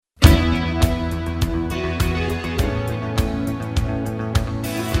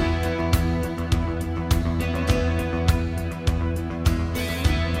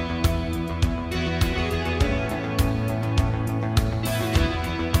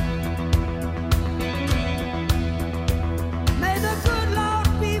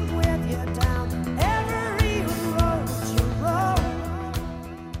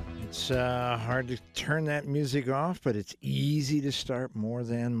hard to turn that music off, but it's easy to start More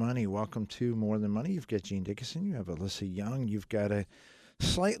Than Money. Welcome to More Than Money. You've got Gene Dickinson. You have Alyssa Young. You've got a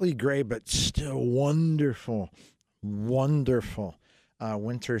slightly gray but still wonderful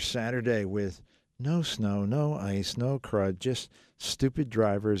winter Saturday with no snow, no ice, no crud, just stupid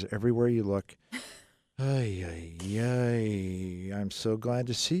drivers everywhere you look. Ay, ay, ay. I'm so glad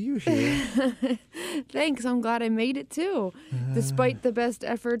to see you here. Thanks. I'm glad I made it too, despite the best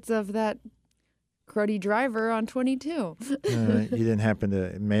efforts of that cruddy driver on 22. You didn't happen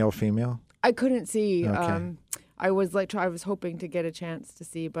to male, female? I couldn't see. Okay. I was hoping to get a chance to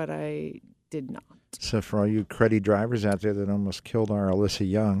see, but I did not. So for all you cruddy drivers out there that almost killed our Alyssa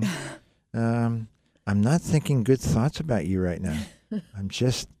Young, I'm not thinking good thoughts about you right now. I'm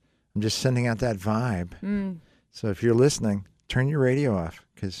just sending out that vibe. So if you're listening, turn your radio off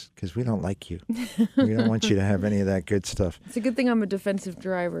because we don't like you. We don't want you to have any of that good stuff. It's a good thing I'm a defensive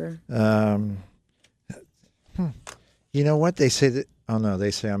driver. You know what? They say that. Oh, no,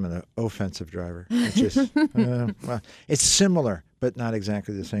 they say I'm an offensive driver. It's just, well, it's similar, but not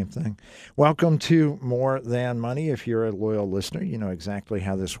exactly the same thing. Welcome to More Than Money. If you're a loyal listener, you know exactly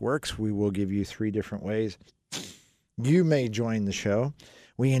how this works. We will give you 3 different ways you may join the show.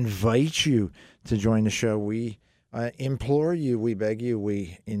 We invite you to join the show. We implore you, we beg you,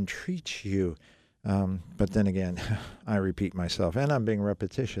 we entreat you. But then again, I repeat myself, and I'm being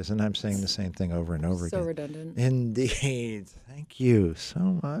repetitious, and I'm saying the same thing over and over again. So redundant. Indeed. Thank you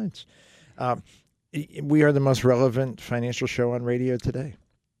so much. We are the most relevant financial show on radio today.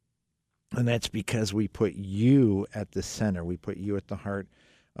 And that's because we put you at the center. We put you at the heart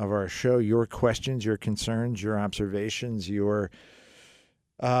of our show. Your questions, your concerns, your observations, your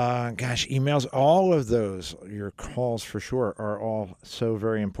emails, all of those, your calls for sure, are all so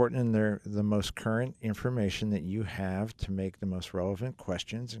very important, and they're the most current information that you have to make the most relevant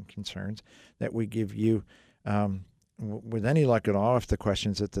questions and concerns that we give you. With any luck at all, if the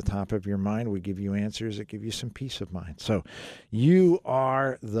question's at the top of your mind, we give you answers that give you some peace of mind. So you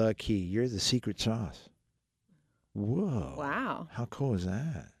are the key. You're the secret sauce. Whoa. Wow. How cool is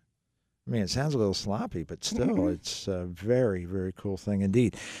that? I mean, it sounds a little sloppy, but still, it's a very, very cool thing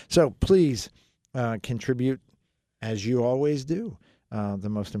indeed. So please contribute, as you always do, the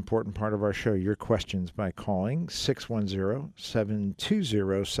most important part of our show, your questions, by calling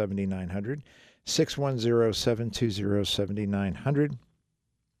 610-720-7900, 610-720-7900.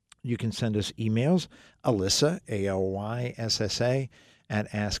 You can send us emails, Alyssa, ALYSSA,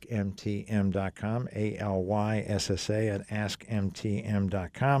 at askmtm.com, ALYSSA at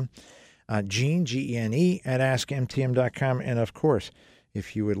askmtm.com. Gene, Gene, at askmtm.com. And, of course,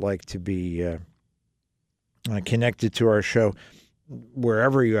 if you would like to be connected to our show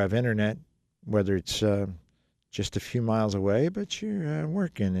wherever you have internet, whether it's just a few miles away, but you're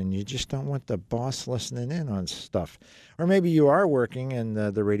working and you just don't want the boss listening in on stuff. Or maybe you are working and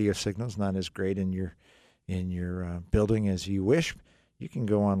the radio signal's not as great in your building as you wish. You can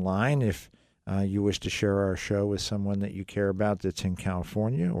go online if you wish to share our show with someone that you care about that's in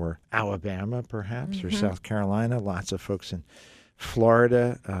California or Alabama, perhaps, or South Carolina. Lots of folks in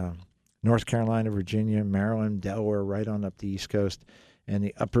Florida, North Carolina, Virginia, Maryland, Delaware, right on up the East Coast. And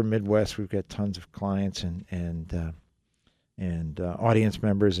the upper Midwest, we've got tons of clients and audience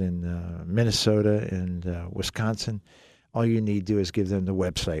members in Minnesota and Wisconsin. All you need to do is give them the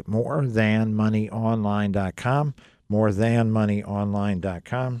website, morethanmoneyonline.com,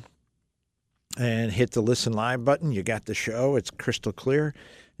 morethanmoneyonline.com. And hit the Listen Live button. You got the show. It's crystal clear.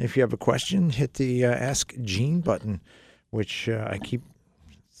 If you have a question, hit the Ask Gene button, which I keep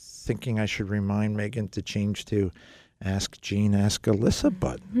thinking I should remind Megan to change to Ask Gene, Ask Alyssa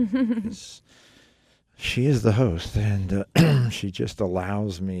button. She is the host, and she just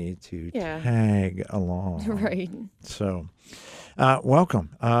allows me to tag along. Right. So, welcome.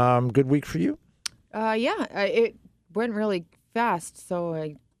 Good week for you? It went really fast,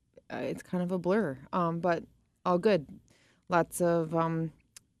 so it's kind of a blur, but all good. Lots of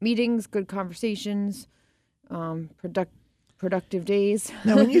meetings, good conversations, productive days.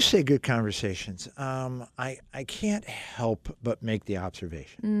 Now, when you say good conversations, I can't help but make the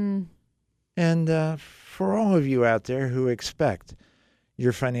observation. And for all of you out there who expect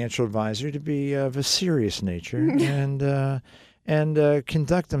your financial advisor to be of a serious nature and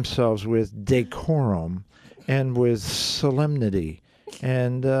conduct themselves with decorum and with solemnity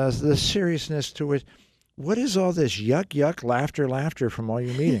and the seriousness to which, what is all this yuck, laughter from all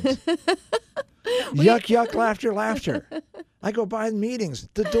your meetings? Yuck, laughter. I go by the meetings.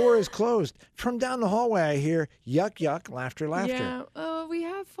 The door is closed. From down the hallway, I hear yuck, laughter. Yeah, we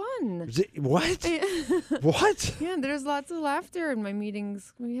have fun. fun. What? What? Yeah, there's lots of laughter in my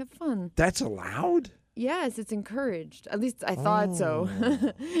meetings. We have fun. That's allowed? Yes, it's encouraged. At least I thought so.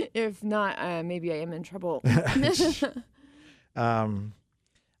 Oh. If not, maybe I am in trouble.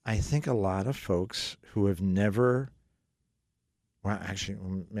 I think a lot of folks who have never, well, actually,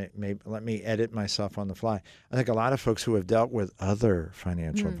 maybe let me edit myself on the fly. I think a lot of folks who have dealt with other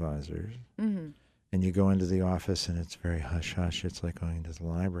financial advisors, and you go into the office and it's very hush hush. It's like going to the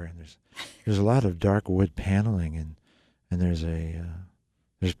library, and there's a lot of dark wood paneling, and there's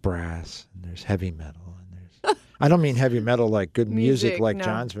brass, and there's heavy metal, and there's I don't mean heavy metal like good music like no.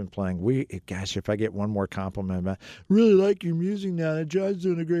 John's been playing. Gosh, if I get one more compliment about really like your music now, John's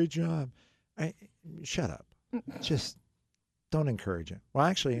doing a great job. Shut up. Just don't encourage him. Well,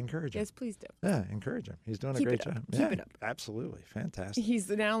 actually, encourage him. Yes, please do. Yeah, encourage him. He's doing a Keep great it up. job. Keep Yeah, it up. absolutely. Fantastic. He's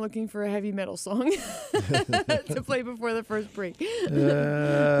now looking for a heavy metal song to play before the first break.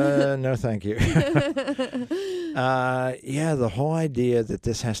 No, thank you. Yeah, the whole idea that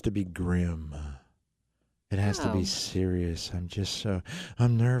this has to be grim. It has to be serious.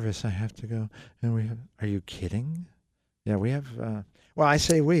 I'm nervous. I have to go. And are you kidding? Yeah, we have, well, I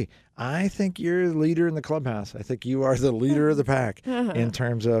say we. I think you're the leader in the clubhouse. I think you are the leader of the pack in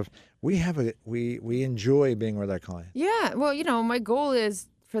terms of we enjoy being with our clients. Yeah, well, my goal is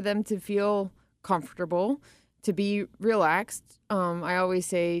for them to feel comfortable, to be relaxed. I always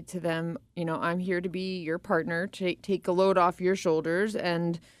say to them, I'm here to be your partner, to take a load off your shoulders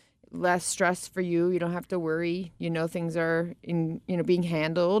and less stress for you. You don't have to worry. Things are being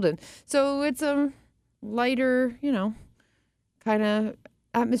handled, and so it's a lighter, kind of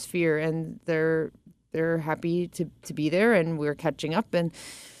atmosphere, and they're happy to be there, and we're catching up. And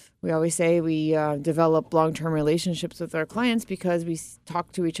we always say we develop long-term relationships with our clients because we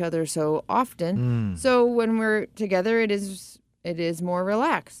talk to each other so often. So when we're together, it is more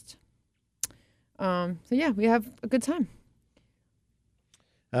relaxed. So yeah, we have a good time.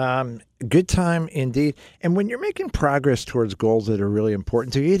 Good time indeed. And when you're making progress towards goals that are really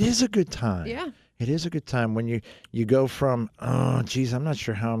important to you, it is a good time. Yeah. It is a good time when you go from, oh, geez, I'm not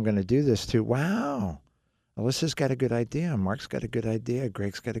sure how I'm going to do this, to, wow, Alyssa's got a good idea. Mark's got a good idea.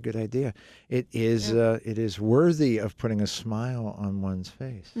 Greg's got a good idea. It is worthy of putting a smile on one's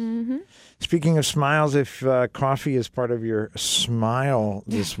face. Mm-hmm. Speaking of smiles, if coffee is part of your smile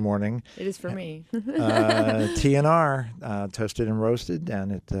this morning. It is for me. TNR, Toasted and Roasted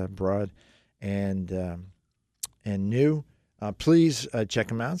down at Broad and New. Please check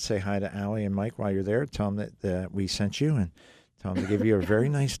them out. Say hi to Allie and Mike while you're there. Tell them that we sent you, and tell them to give you a very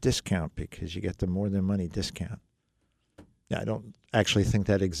nice discount because you get the more than money discount. Yeah, I don't actually think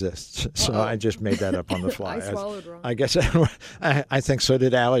that exists, so I just made that up on the fly. I swallowed wrong. I guess I think so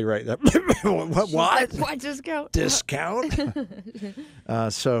did Allie right there. What? What discount? Discount?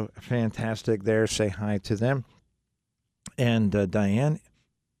 So fantastic there. Say hi to them. And Diane,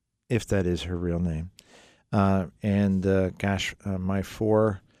 if that is her real name. My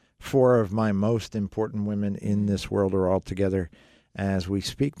four of my most important women in this world are all together as we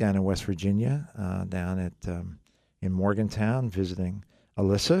speak down in West Virginia, down at in Morgantown, visiting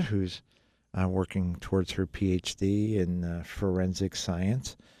Alyssa, who's working towards her PhD in forensic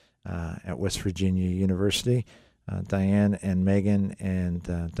science at West Virginia University. Diane and Megan and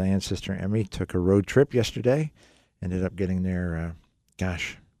Diane's sister Emmy took a road trip yesterday. Ended up getting there,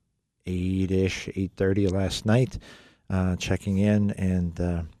 8-ish, 8:30 last night, checking in, and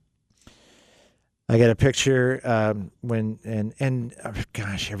I got a picture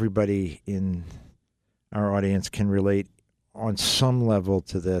everybody in our audience can relate on some level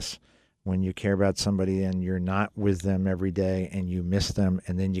to this. When you care about somebody and you're not with them every day and you miss them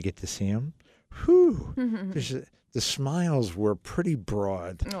and then you get to see them, the smiles were pretty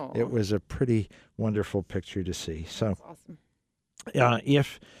broad. Aww. It was a pretty wonderful picture to see. So, that's awesome.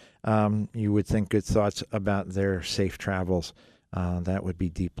 If you would think good thoughts about their safe travels, that would be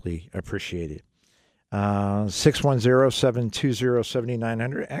deeply appreciated.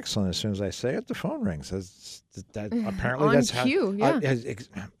 610-720-7900. Excellent. As soon as I say it, the phone rings. Apparently on that's cue, how. Yeah.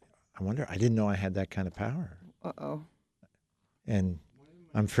 I wonder. I didn't know I had that kind of power. Uh-oh. And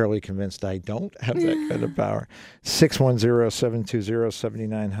I'm fairly convinced I don't have that kind of power.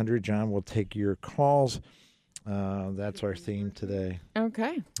 610-720-7900. John will take your calls. That's our theme today.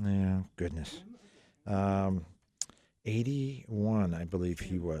 Okay. Yeah, goodness. 81, I believe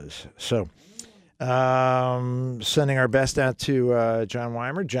he was. So, sending our best out to John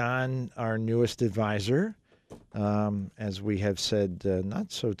Weimer. John, our newest advisor, as we have said,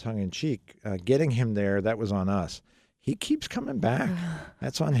 not so tongue-in-cheek, getting him there, that was on us. he keeps coming back.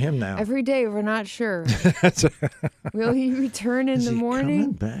 That's on him now. Every day, we're not sure. That's Will he return in Is the he morning?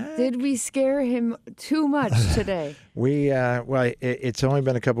 coming back? Did we scare him too much today? It's only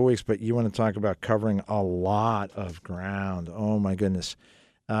been a couple of weeks, but you want to talk about covering a lot of ground. Oh my goodness.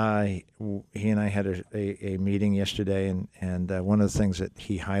 He and I had a meeting yesterday, and one of the things that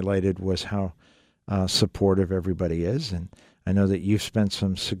he highlighted was how supportive everybody is. And I know that you've spent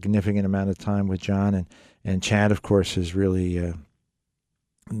some significant amount of time with John, and Chad, of course, has really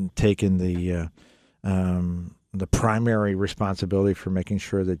taken the primary responsibility for making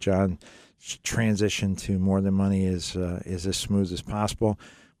sure that John's transition to More Than Money is as smooth as possible.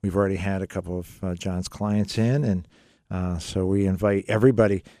 We've already had a couple of John's clients in, and so we invite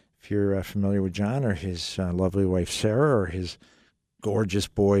everybody, if you're familiar with John or his lovely wife Sarah or his gorgeous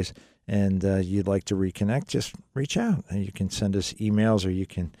boys, and you'd like to reconnect, just reach out. And you can send us emails, or you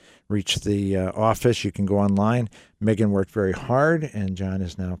can reach the office. You can go online. Megan worked very hard, and John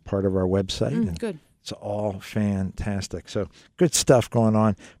is now part of our website. And Good. it's all fantastic. So good stuff going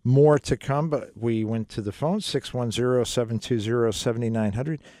on. More to come, but we went to the phone,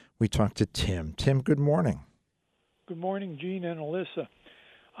 610-720-7900. We talked to Tim. Tim, good morning. Good morning, Gene and Alyssa.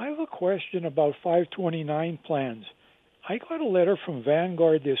 I have a question about 529 plans. I got a letter from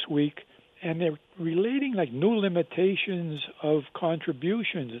Vanguard this week, and they're relating like new limitations of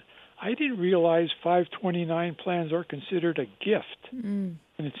contributions. I didn't realize 529 plans are considered a gift, and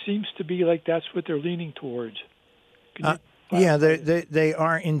it seems to be like that's what they're leaning towards. Yeah, they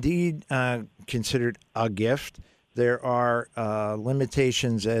are indeed considered a gift. There are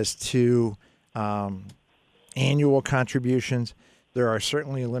limitations as to annual contributions. There are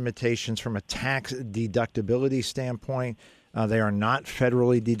certainly limitations from a tax deductibility standpoint. They are not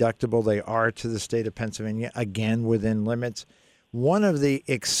federally deductible. They are to the state of Pennsylvania, again, within limits. One of the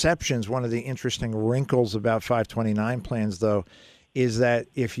exceptions, one of the interesting wrinkles about 529 plans, though, is that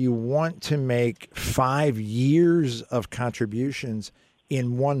if you want to make 5 years of contributions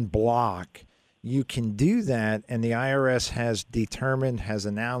in one block, you can do that. And the IRS has determined, has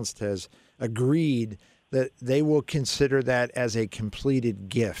announced, has agreed that they will consider that as a completed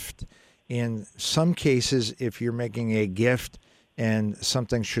gift. In some cases, if you're making a gift and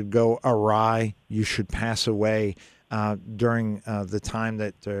something should go awry, you should pass away during the time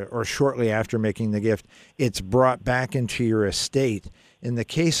that, or shortly after making the gift, it's brought back into your estate. In the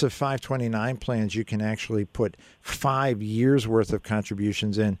case of 529 plans, you can actually put 5 years worth of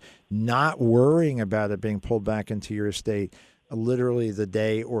contributions in, not worrying about it being pulled back into your estate literally the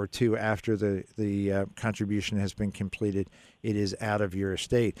day or two after the contribution has been completed. It is out of your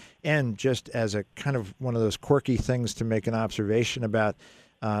estate. And just as a kind of one of those quirky things to make an observation about,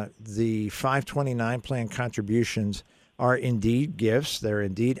 the 529 plan contributions are indeed gifts. They're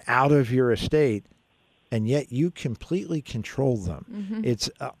indeed out of your estate, and yet you completely control them. Mm-hmm. It's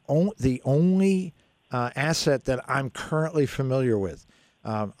the only asset that I'm currently familiar with.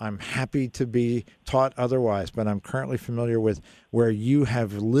 I'm happy to be taught otherwise, but I'm currently familiar with where you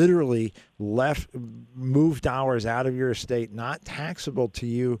have literally moved dollars out of your estate, not taxable to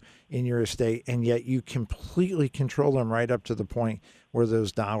you in your estate, and yet you completely control them right up to the point where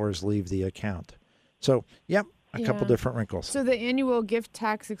those dollars leave the account. So, yep. A couple different wrinkles. So the annual gift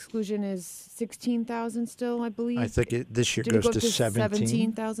tax exclusion is $16,000 still, I believe. I think this year goes to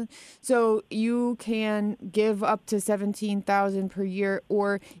 17,000. So you can give up to $17,000 per year,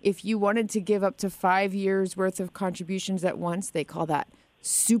 or if you wanted to give up to 5 years worth of contributions at once, they call that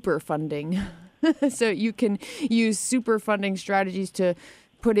super funding. So you can use super funding strategies to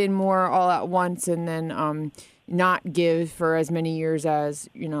put in more all at once, and then not give for as many years as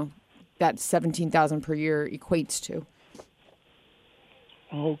that $17,000 per year equates to.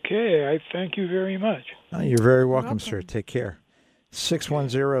 Okay, I thank you very much. You're very welcome, sir. Take care.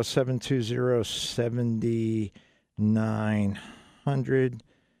 610-720-7900.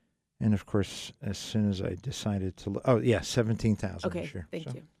 And of course, as soon as I decided to, 17,000 okay, this year.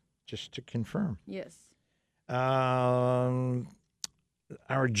 Thank you. Just to confirm. Yes. Our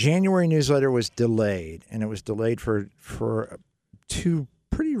January newsletter was delayed, and it was delayed for two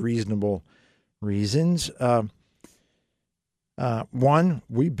pretty reasonable reasons. One,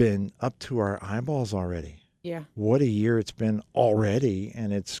 we've been up to our eyeballs already. Yeah. What a year it's been already,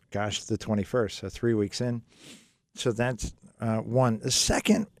 and it's, the 21st, so 3 weeks in. So that's one. The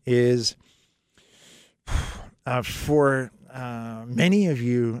second is for many of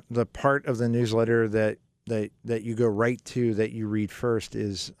you, the part of the newsletter that you go right to, that you read first,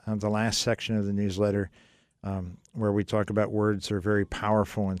 is the last section of the newsletter, where we talk about words that are very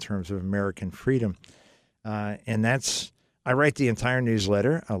powerful in terms of American freedom. And I write the entire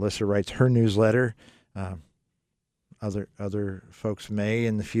newsletter. Alyssa writes her newsletter. other folks may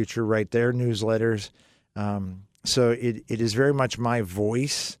in the future write their newsletters. So it is very much my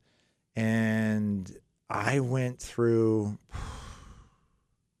voice, and I went through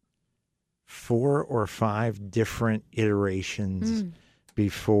 4 or 5 different iterations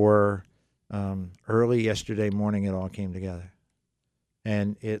before early yesterday morning it all came together.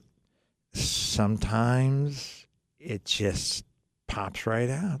 And sometimes it just pops right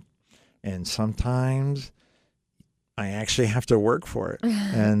out. And sometimes I actually have to work for it.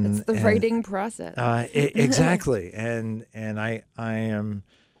 And it's the writing process. Exactly. And I am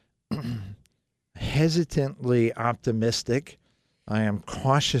hesitantly optimistic. I am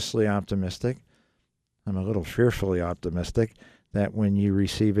cautiously optimistic. I'm a little fearfully optimistic that when you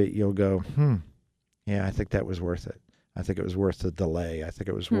receive it, you'll go, yeah, I think that was worth it. I think it was worth the delay. I think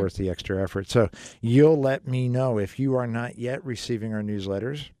it was worth the extra effort. So you'll let me know if you are not yet receiving our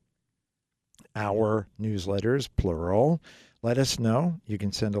newsletters, plural. Let us know. You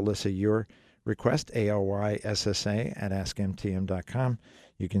can send Alyssa your request, ALYSSA at askmtm.com.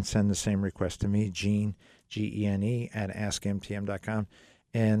 You can send the same request to me, Gene, Gene, at askmtm.com.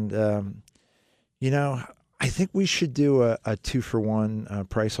 And, I think we should do a 2-for-1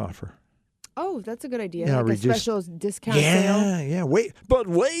 price offer. Oh, that's a good idea. Yeah, like a special discount sale. Yeah. Wait,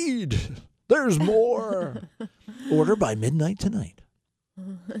 there's more. Order by midnight tonight.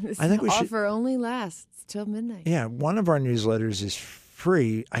 This I think we should. offer only lasts till midnight. Yeah, one of our newsletters is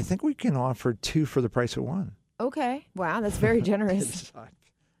free. I think we can offer 2 for the price of 1. Okay. Wow, that's very generous.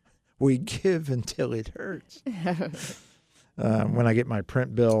 We give until it hurts. When I get my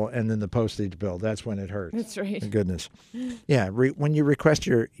print bill and then the postage bill, that's when it hurts. That's right. Thank goodness. Yeah, when you request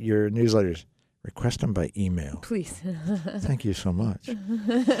your newsletters, request them by email. Please. Thank you so much.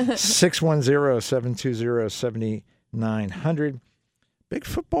 610-720-7900. Big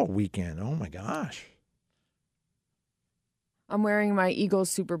football weekend. Oh, my gosh. I'm wearing my Eagles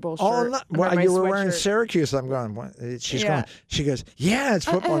Super Bowl shirt. Oh, no. Well, you were wearing Syracuse. I'm going, what? She's going, she goes, yeah, it's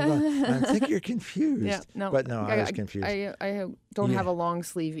football. I'm going, I think you're confused. Yeah, no. But no, I was confused. I don't have a long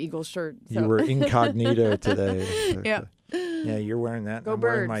sleeve Eagles shirt. So. You were incognito today. Yeah. Yeah, you're wearing that. Go I'm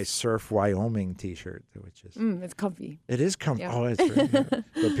Birds. wearing my Surf Wyoming T-shirt, which is. It's comfy. It is comfy. Yeah. Oh, it's very good.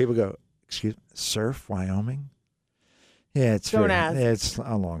 But people go, excuse me, Surf Wyoming? Yeah, it's Don't ask. It's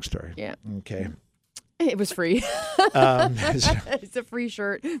a long story. Yeah. Okay. It was free. It's a free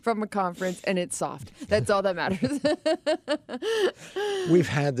shirt from a conference, and it's soft. That's all that matters. We've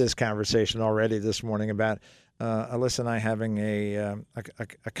had this conversation already this morning about Alyssa and I having a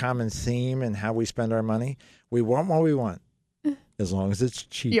common theme in how we spend our money. We want what we want, as long as it's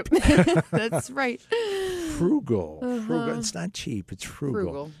cheap. Yep, that's right. Frugal. It's not cheap. It's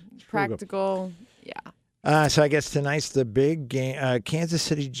frugal. It's frugal. Practical. Yeah. So I guess tonight's the big game. Kansas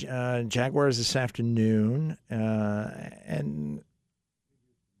City Jaguars this afternoon.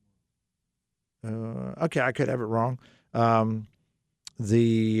 Okay, I could have it wrong.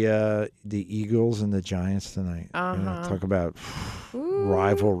 The Eagles and the Giants tonight. Talk about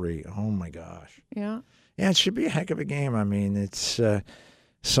rivalry. Oh, my gosh. Yeah. Yeah, it should be a heck of a game. I mean, it's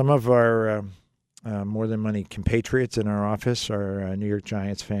some of our More Than Money compatriots in our office are New York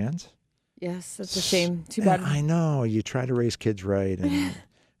Giants fans. Yes, that's a shame. Too bad. I know. You try to raise kids right, and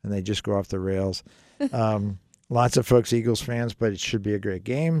they just go off the rails. Lots of folks Eagles fans, but it should be a great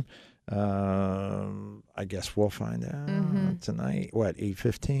game. I guess we'll find out tonight. What,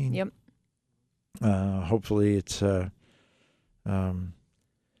 8:15? Yep. Hopefully it's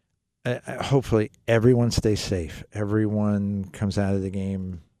hopefully everyone stays safe. Everyone comes out of the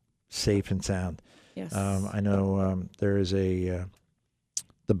game safe and sound. Yes. I know there is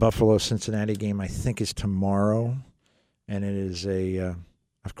the Buffalo-Cincinnati game, I think, is tomorrow, and it is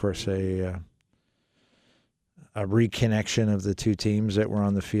of course, a reconnection of the two teams that were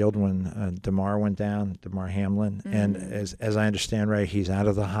on the field when DeMar went down, DeMar Hamlin, and as I understand, right, he's out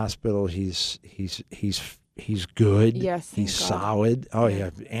of the hospital. He's good. Yes, he's thank God. solid. Oh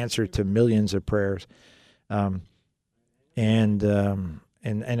yeah, answer to millions of prayers, and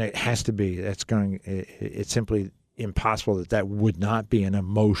it has to be. It's simply impossible that would not be an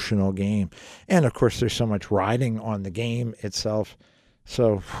emotional game. And of course there's so much riding on the game itself,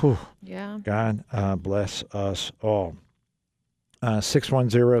 so yeah, God bless us all.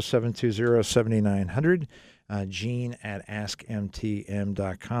 610-720-7900, Gene at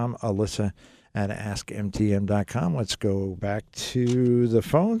askmtm.com, Alyssa at askmtm.com. Let's go back to the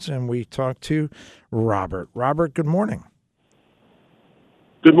phones and we talk to Robert. Robert, good morning.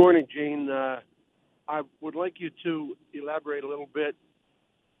 Good morning, Gene. I would like you to elaborate a little bit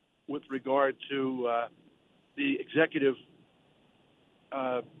with regard to the executive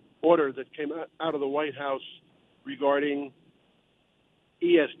order that came out of the White House regarding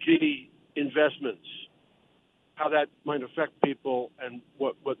ESG investments, how that might affect people, and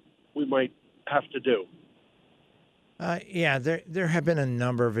what we might have to do. Yeah, there have been a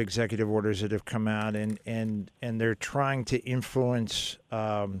number of executive orders that have come out, and they're trying to influence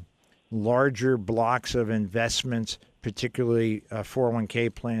larger blocks of investments, particularly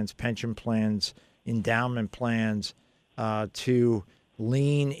 401k plans, pension plans, endowment plans, to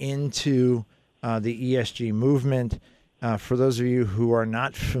lean into the ESG movement. For those of you who are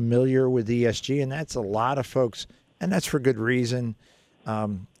not familiar with ESG, and that's a lot of folks, and that's for good reason.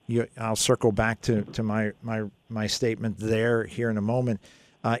 I'll circle back to my statement there here in a moment.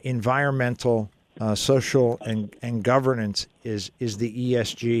 Environmental, social, and governance is the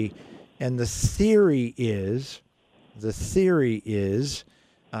ESG, and the theory is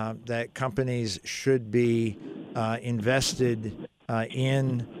that companies should be invested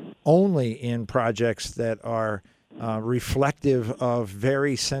only in projects that are reflective of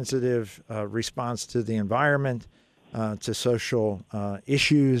very sensitive response to the environment, to social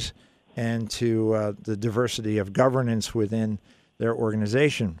issues, and to the diversity of governance within their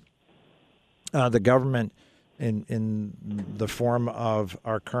organization. The government, in the form of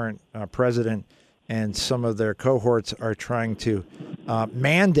our current president and some of their cohorts, are trying to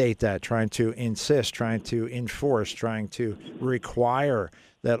mandate that, trying to insist, trying to enforce, trying to require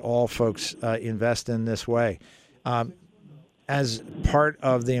that all folks invest in this way. As part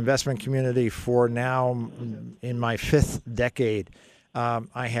of the investment community for now, in my 5th decade,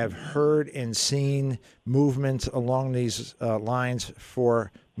 I have heard and seen movements along these lines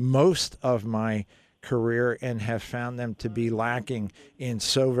for most of my career, and have found them to be lacking in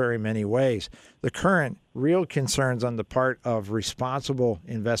so very many ways. The current real concerns on the part of responsible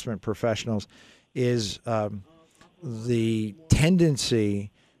investment professionals is the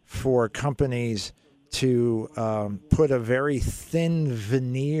tendency for companies to put a very thin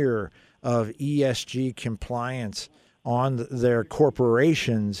veneer of ESG compliance on their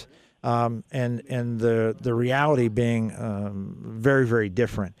corporations, and the reality being very, very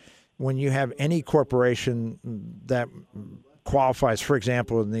different. When you have any corporation that qualifies, for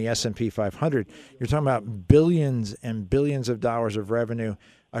example, in the S&P 500, you're talking about billions and billions of dollars of revenue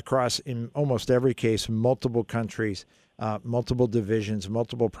across, in almost every case, multiple countries, multiple divisions,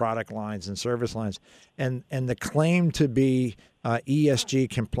 multiple product lines and service lines. And the claim to be ESG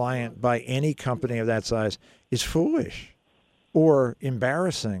compliant by any company of that size is foolish or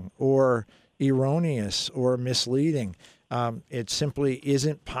embarrassing or erroneous or misleading. It simply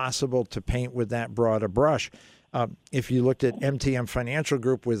isn't possible to paint with that broad a brush. If you looked at MTM Financial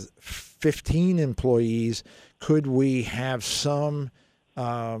Group with 15 employees, could we have some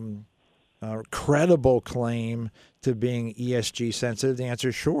credible claim to being ESG sensitive? The answer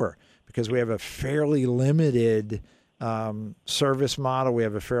is sure, because we have a fairly limited service model. We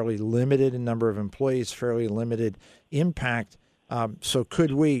have a fairly limited number of employees, fairly limited impact. So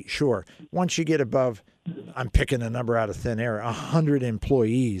could we? Sure. Once you get above, I'm picking a number out of thin air, 100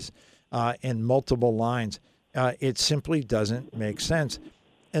 employees and multiple lines, it simply doesn't make sense.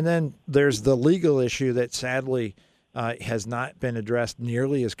 And then there's the legal issue that sadly has not been addressed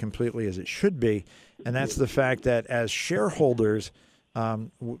nearly as completely as it should be, and that's the fact that as shareholders,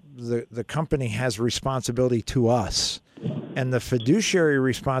 the company has responsibility to us, and the fiduciary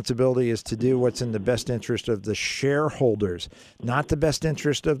responsibility is to do what's in the best interest of the shareholders, not the best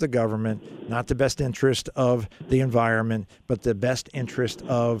interest of the government, not the best interest of the environment, but the best interest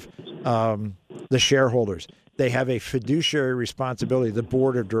of the shareholders. They have a fiduciary responsibility, the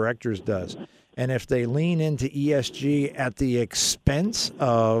board of directors does. And if they lean into ESG at the expense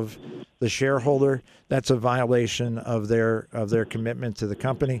of the shareholder, that's a violation of their commitment to the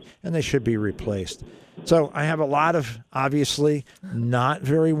company, and they should be replaced. So I have a lot of, obviously, not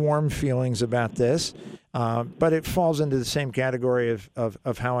very warm feelings about this, but it falls into the same category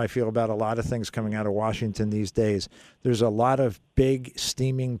of how I feel about a lot of things coming out of Washington these days. There's a lot of big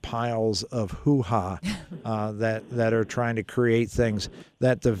steaming piles of hoo-ha that are trying to create things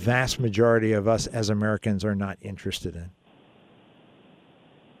that the vast majority of us as Americans are not interested in.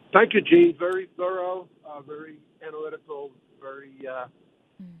 Thank you, Gene. Very thorough, very analytical,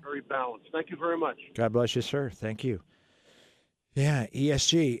 very balanced. Thank you very much. God bless you, sir. Thank you. Yeah,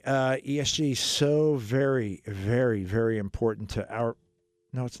 ESG. ESG is so very, very, very important to our...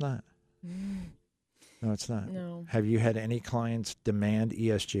 No, it's not. No, it's not. No. Have you had any clients demand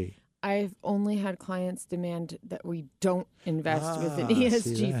ESG? I've only had clients demand that we don't invest with an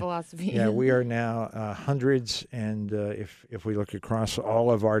ESG philosophy. Yeah, we are now hundreds, and if we look across all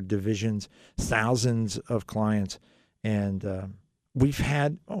of our divisions, thousands of clients, and we've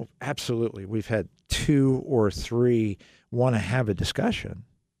had, absolutely, we've had 2 or 3 want to have a discussion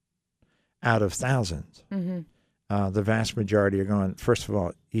out of thousands. The vast majority are going, first of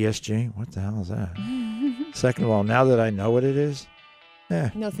all, ESG, what the hell is that? Second of all, now that I know what it is,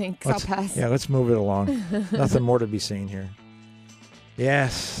 No thanks, I'll pass. yeah, let's move it along. Nothing more to be seen here.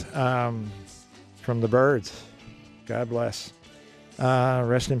 Yes, from the Byrds. God bless.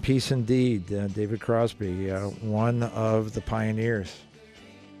 Rest in peace indeed, David Crosby, one of the pioneers.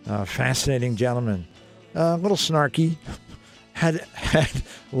 Fascinating gentleman. A little snarky. Had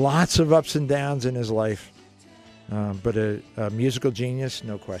lots of ups and downs in his life. But a musical genius,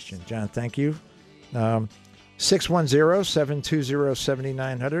 no question. John, thank you.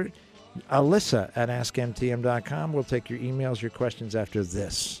 610-720-7900. Alyssa at AskMTM.com. We'll take your emails, your questions after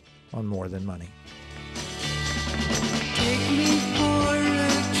this on More Than Money. Take me for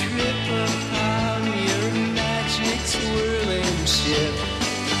a trip upon your magic swirling ship.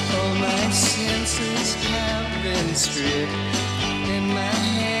 All my senses have been stripped, and my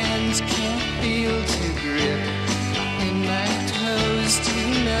hands can't feel to grip, and my toes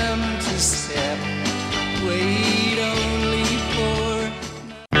too numb to step. Wait only for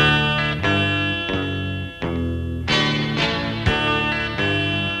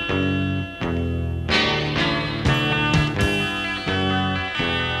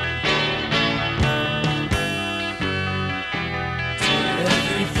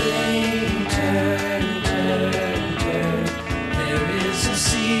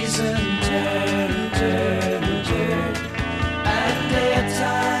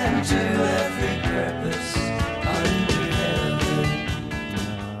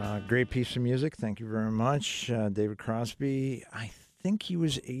Great piece of music. Thank you very much. David Crosby, I think he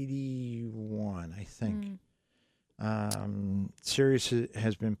was 81, I think. Sirius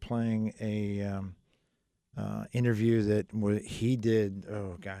has been playing a interview that he did,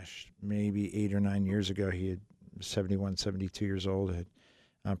 maybe 8 or 9 years ago. He had 71, 72 years old, had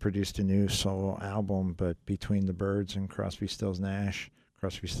produced a new solo album, but between the Byrds and Crosby, Stills, Nash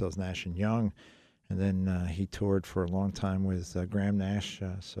and Young, and then he toured for a long time with Graham Nash.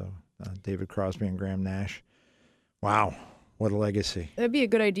 David Crosby and Graham Nash. Wow, what a legacy. That'd be a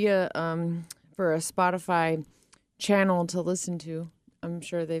good idea for a Spotify channel to listen to. I'm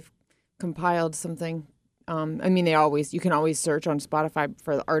sure they've compiled something. You can always search on Spotify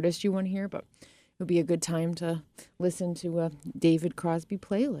for the artist you want to hear, but it would be a good time to listen to a David Crosby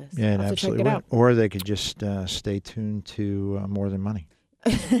playlist. Yeah, I'll have to absolutely. check it out. Or they could just stay tuned to More Than Money,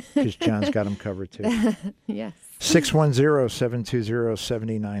 because John's got them covered too. Yes.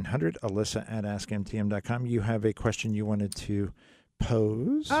 610-720-7900. Alyssa at AskMTM.com. You have a question you wanted to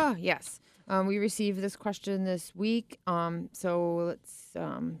pose? Yes. We received this question this week, so let's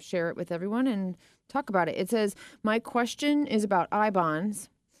share it with everyone and talk about it. It says, my question is about I-bonds.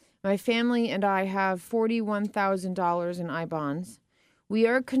 My family and I have $41,000 in I-bonds. We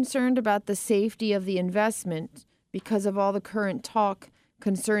are concerned about the safety of the investment because of all the current talk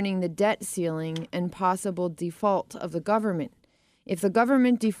concerning the debt ceiling and possible default of the government. If the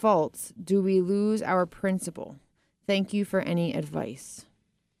government defaults, do we lose our principal? Thank you for any advice.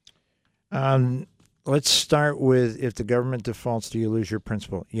 Let's start with, if the government defaults, do you lose your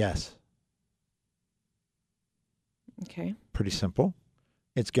principal? Yes. Okay. Pretty simple.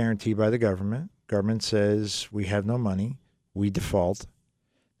 It's guaranteed by the government. Government says we have no money. We default.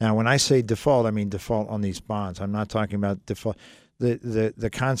 Now, when I say default, I mean default on these bonds. I'm not talking about default. The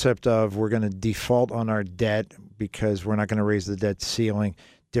concept of we're going to default on our debt because we're not going to raise the debt ceiling,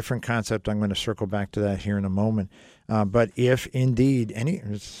 different concept. I'm going to circle back to that here in a moment. But if indeed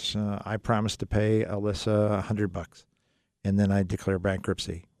I promise to pay Alyssa $100, and then I declare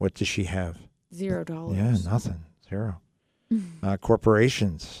bankruptcy, what does she have? $0. Yeah, nothing. Zero.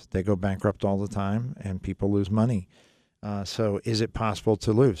 Corporations, they go bankrupt all the time, and people lose money. So is it possible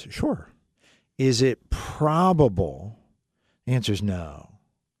to lose? Sure. Is it probable? The answer is no.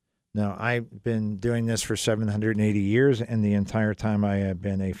 No, I've been doing this for 780 years, and the entire time I have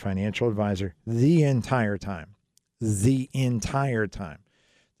been a financial advisor. The entire time. There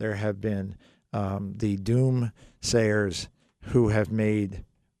have been the doomsayers who have made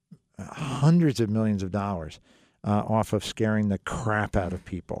hundreds of millions of dollars off of scaring the crap out of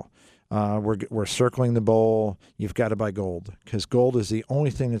people. We're circling the bowl. You've got to buy gold because gold is the only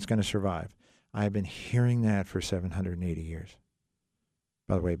thing that's going to survive. I've been hearing that for 780 years.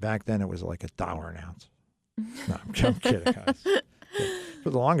 By the way, back then it was like $1 an ounce. No, I'm kidding, guys. For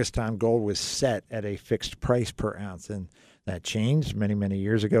the longest time, gold was set at a fixed price per ounce, and that changed many, many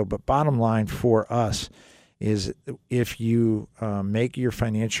years ago. But bottom line for us is if you make your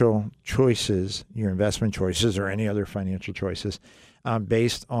financial choices, your investment choices, or any other financial choices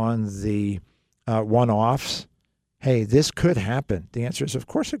based on the one-offs, hey, this could happen. The answer is, of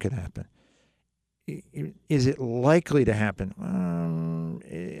course it could happen. Is it likely to happen?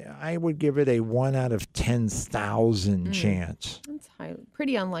 I would give it a 1 out of 10,000 chance. That's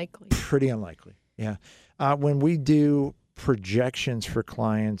pretty unlikely. Pretty unlikely, yeah. When we do projections for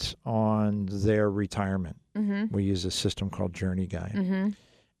clients on their retirement, we use a system called Journey Guide.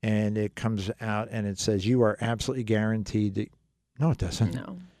 And it comes out and it says, you are absolutely guaranteed that... No, it doesn't.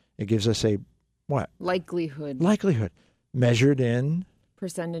 No. It gives us a what? Likelihood. Likelihood. Measured in...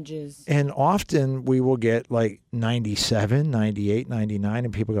 percentages. And often we will get like 97, 98, 99,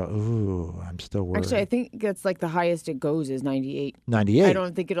 and people go, ooh, I'm still worried. Actually, I think that's like the highest it goes is 98. 98. I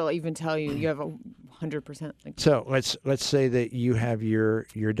don't think it'll even tell you you have a 100%. So let's say that you have your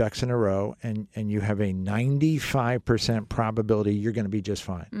ducks in a row and you have a 95% probability you're going to be just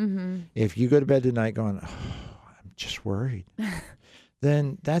fine. If you go to bed tonight going, oh, I'm just worried,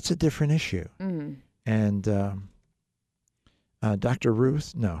 then that's a different issue. And Dr.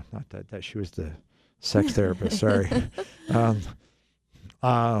 Ruth, no, not that. She was the sex therapist. Sorry.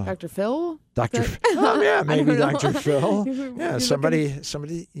 Dr. Phil? Oh, yeah, maybe Dr. Phil. You're Yeah, somebody.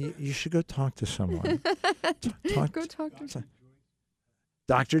 You should go talk to someone. Go talk to someone.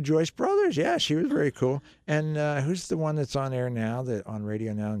 Dr. Joyce Brothers. Yeah, she was very cool. And who's the one that's on air now, that on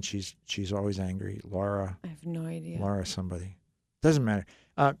radio now, and she's always angry? Laura. I have no idea. Laura somebody. Doesn't matter.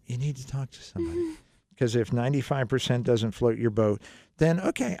 You need to talk to somebody. Because if 95% doesn't float your boat, then,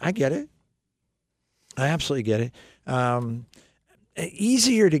 okay, I get it. I absolutely get it.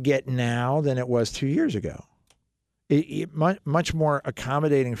 Easier to get now than it was 2 years ago. Much more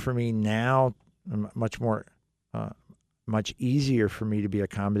accommodating for me now, much easier for me to be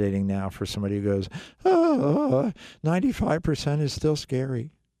accommodating now for somebody who goes, 95% is still scary.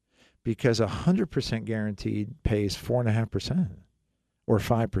 Because 100% guaranteed pays 4.5% or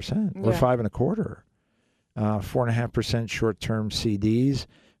 5% or 5.25%. 4.5% short-term CDs,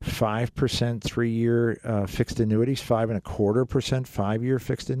 5% 3-year fixed annuities, 5.25% 5-year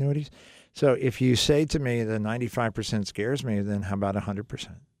fixed annuities. So if you say to me the 95% scares me, then how about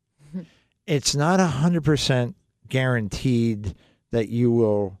 100%? It's not 100% guaranteed that you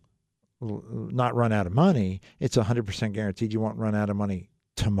will not run out of money. It's 100% guaranteed you won't run out of money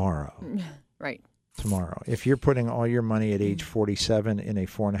tomorrow. Right. Tomorrow. If you're putting all your money at age 47 in a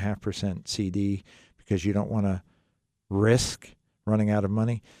 4.5% CD, because you don't want to risk running out of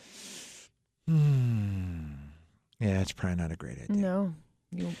money, yeah, it's probably not a great idea. No.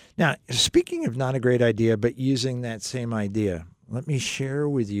 Now, speaking of not a great idea, but using that same idea, let me share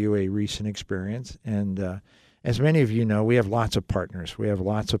with you a recent experience. And as many of you know, we have lots of partners. We have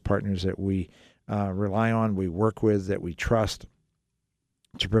lots of partners that we rely on, we work with, that we trust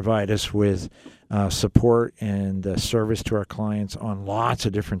to provide us with support and service to our clients on lots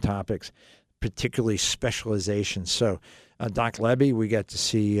of different topics, particularly specialization. So Doc Levy, we got to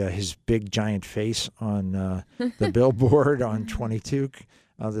see his big giant face on the billboard on 22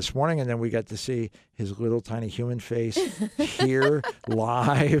 this morning, and then we got to see his little tiny human face here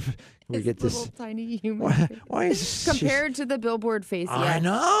live. We get this little tiny human face. Why is compared to the billboard face? I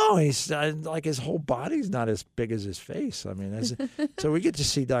know he's like his whole body's not as big as his face. I mean, so we get to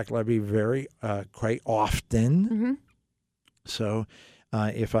see Doc Levy very quite often. So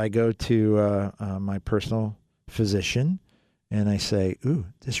if I go to my personal physician and I say, "Ooh,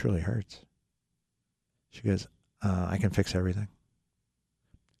 this really hurts," she goes, "I can fix everything."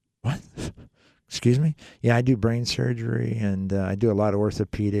 What? Excuse me? Yeah, I do brain surgery, and I do a lot of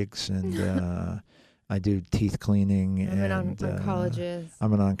orthopedics, and I do teeth cleaning. I'm an oncologist.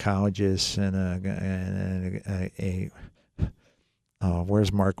 I'm an oncologist, and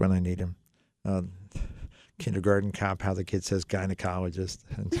where's Mark when I need him? Kindergarten cop, how the kid says gynecologist.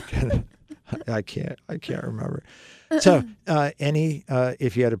 I can't remember. So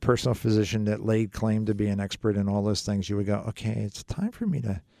if you had a personal physician that laid claim to be an expert in all those things, you would go, okay, it's time for me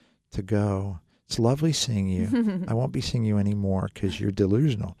to go. It's lovely seeing you. I won't be seeing you anymore because you're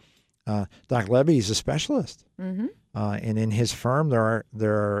delusional. Doc Levy is a specialist. And in his firm, there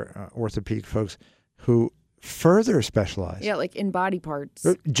are orthopedic folks who further specialize. Yeah, like in body parts.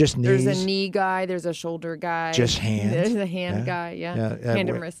 Just knees. There's a knee guy. There's a shoulder guy. Just hands. There's a hand guy. Yeah. Hand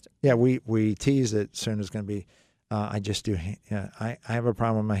and wrist. Yeah, we tease that soon is going to be, I just do, I have a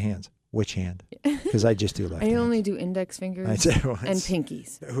problem with my hands. Which hand? Because I just do left I only do index fingers and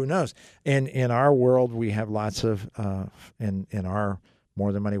pinkies. Who knows? And in our world, we have lots of, in our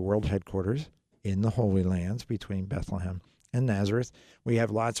More Than Money World headquarters in the Holy Lands between Bethlehem and Nazareth. We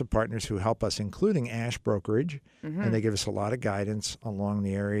have lots of partners who help us, including Ash Brokerage, and they give us a lot of guidance along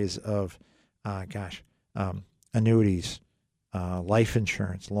the areas of, annuities, life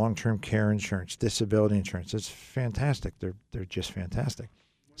insurance, long-term care insurance, disability insurance. It's fantastic. They're just fantastic.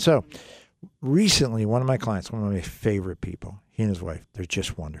 So recently, one of my clients, one of my favorite people, he and his wife, they're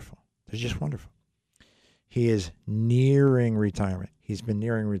just wonderful. They're just wonderful. He is nearing retirement. He's been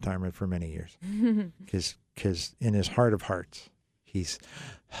nearing retirement for many years because in his heart of hearts, he's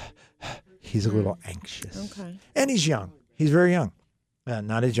a little anxious. Okay. And he's young. He's very young.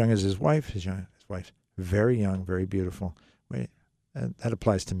 Not as young as his wife. His wife's very young, very beautiful. Wait, that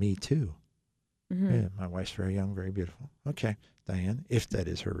applies to me too. Yeah, my wife's very young, very beautiful. Okay, Diane, if that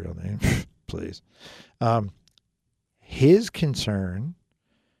is her real name, please. His concern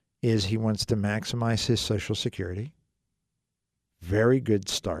is he wants to maximize his Social Security. Very good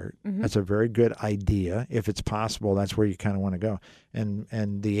start. That's a very good idea. If it's possible, that's where you kind of want to go.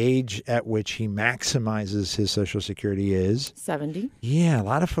 And the age at which he maximizes his Social Security is 70. Yeah, a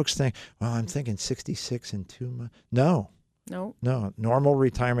lot of folks think, well, I'm thinking 66 in 2 months. No. Normal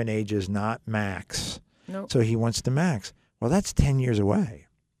retirement age is not max. No. So he wants to max. Well, that's 10 years away.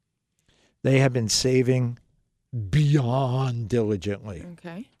 They have been saving beyond diligently.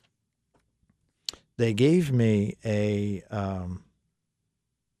 Okay. They gave me a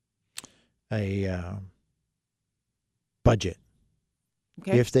budget.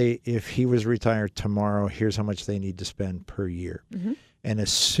 Okay. If he was retired tomorrow, here's how much they need to spend per year. And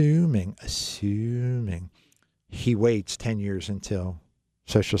assuming he waits 10 years until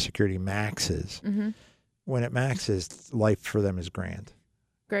Social Security maxes. When it maxes, life for them is grand.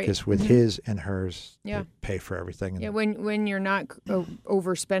 Great. Because with his and hers, Yeah. they pay for everything. Yeah, when you're not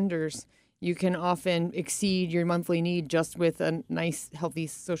overspenders, you can often exceed your monthly need just with a nice, healthy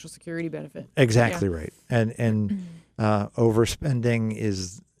Social Security benefit. Exactly right. And overspending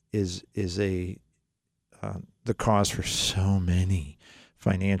is a the cause for so many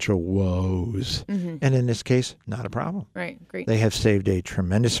financial woes. And in this case, not a problem. Right, great. They have saved a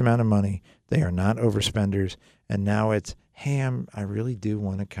tremendous amount of money. They are not overspenders. And now it's, hey, I really do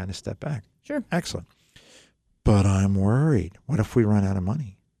want to kind of step back. Sure. Excellent. But I'm worried. What if we run out of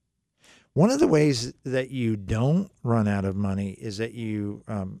money? One of the ways that you don't run out of money is that you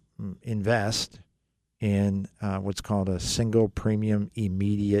invest in what's called a single premium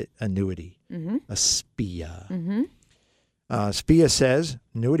immediate annuity, a SPIA. SPIA says,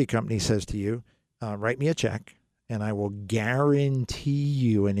 annuity company says to you, write me a check and I will guarantee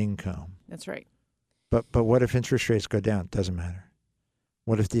you an income. That's right. But what if interest rates go down? Doesn't matter.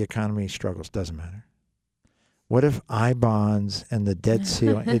 What if the economy struggles? Doesn't matter. What if I-bonds and the debt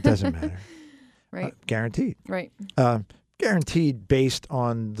ceiling? It doesn't matter. Right. Guaranteed. Right. Guaranteed based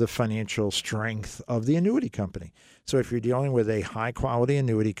on the financial strength of the annuity company. So if you're dealing with a high-quality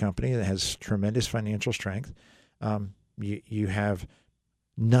annuity company that has tremendous financial strength, you have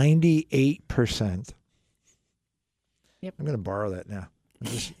 98%. Yep. I'm going to borrow that now.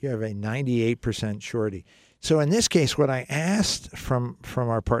 You have a 98% surety. So in this case, what I asked from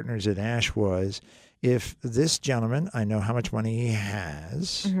our partners at Ash was, if this gentleman, I know how much money he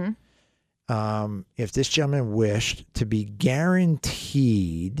has, if this gentleman wished to be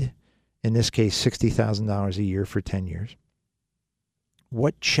guaranteed, in this case, $60,000 a year for 10 years,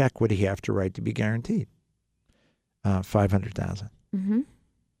 what check would he have to write to be guaranteed? $500,000.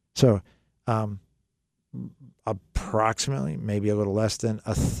 So approximately, maybe a little less than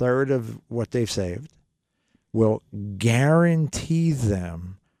a third of what they've saved will guarantee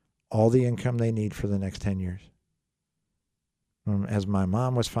them all the income they need for the next 10 years. As my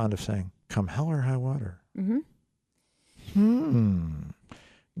mom was fond of saying, come hell or high water.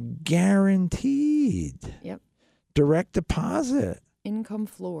 Guaranteed. Yep. Direct deposit. Income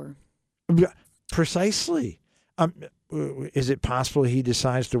floor. Precisely. Is it possible he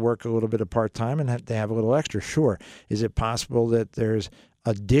decides to work a little bit of part-time and they have a little extra? Sure. Is it possible that there's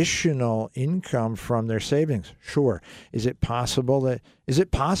additional income from their savings? Sure. Is it possible that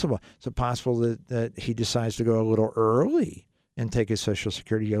he decides to go a little early and take his Social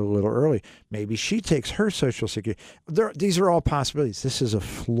Security a little early? Maybe she takes her Social Security. These are all possibilities. This is a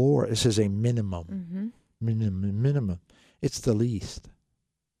floor. This is a minimum. Minimum. It's the least.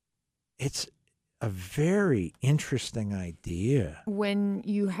 It's a very interesting idea. When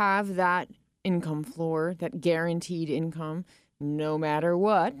you have that income floor, that guaranteed income, no matter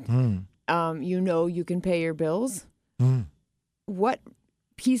what, you can pay your bills. What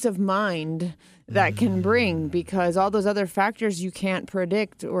peace of mind that can bring, because all those other factors you can't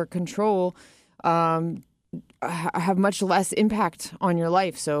predict or control have much less impact on your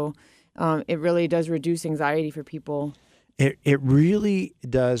life. So it really does reduce anxiety for people. It really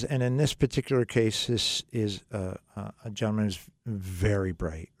does. And in this particular case, this is a gentleman who's very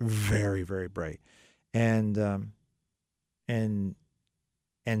bright, very, very bright, and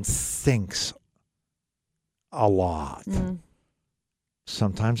thinks a lot.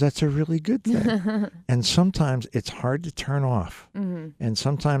 Sometimes that's a really good thing. And sometimes it's hard to turn off. And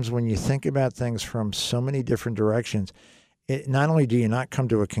sometimes when you think about things from so many different directions, not only do you not come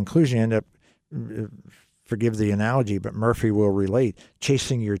to a conclusion, you end up, forgive the analogy, but Murphy will relate,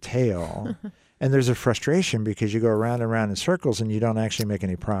 chasing your tail. And there's a frustration because you go around and around in circles and you don't actually make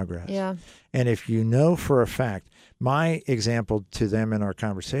any progress. Yeah. And if you know for a fact, my example to them in our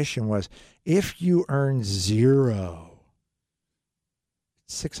conversation was, if you earn zero,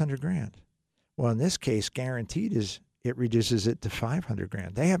 $600,000. Well, in this case, guaranteed is it reduces it to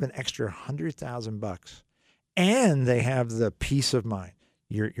 $500,000. They have an extra $100,000, and they have the peace of mind.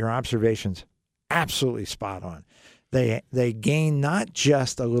 Your observation's absolutely spot on. They gain not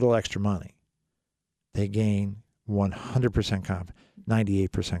just a little extra money. They gain 100% confidence,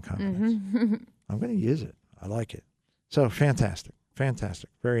 98% confidence. I'm going to use it. I like it. So fantastic. Fantastic.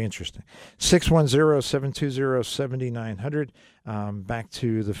 Very interesting. 610-720-7900. Back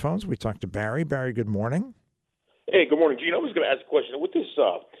to the phones. We talked to Barry. Barry, good morning. Hey, good morning, Gene. I was going to ask a question. With this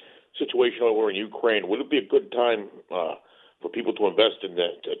situation over in Ukraine, would it be a good time for people to invest in the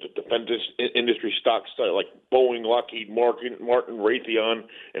defense industry stocks like Boeing, Lockheed Martin, Raytheon?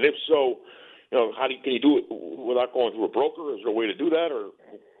 And if so, can you do it without going through a broker? Is there a way to do that, or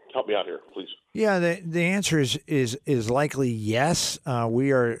help me out here, please? Yeah, the answer is likely yes.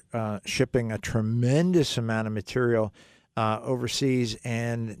 We are shipping a tremendous amount of material overseas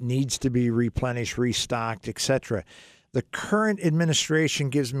and needs to be replenished, restocked, etc. The current administration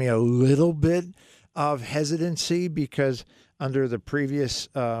gives me a little bit of hesitancy because under the previous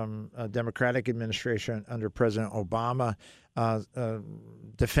Democratic administration, under President Obama,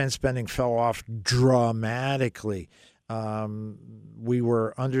 defense spending fell off dramatically. We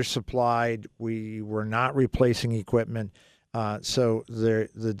were undersupplied. We were not replacing equipment. So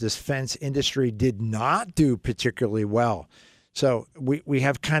the defense industry did not do particularly well. So we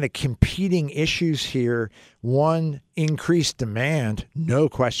have kind of competing issues here. One, increased demand, no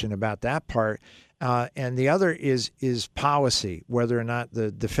question about that part. And the other is policy, whether or not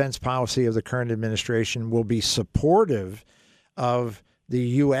the defense policy of the current administration will be supportive of the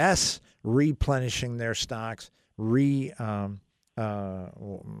U.S. replenishing their stocks,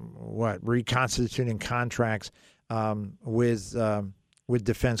 reconstituting contracts with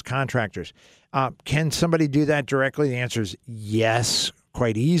defense contractors. Can somebody do that directly? The answer is yes,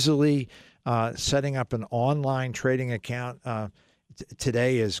 quite easily. Setting up an online trading account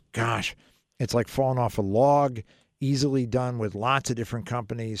today is, it's like falling off a log, easily done with lots of different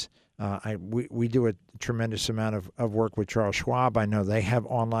companies. We do a tremendous amount of work with Charles Schwab. I know they have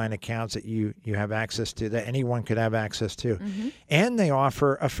online accounts that you have access to, that anyone could have access to. And they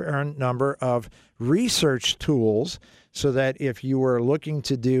offer a fair number of research tools so that if you were looking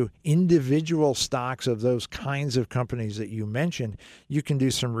to do individual stocks of those kinds of companies that you mentioned, you can do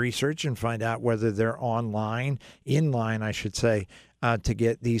some research and find out whether they're inline, I should say, to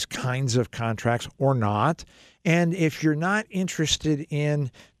get these kinds of contracts or not. And if you're not interested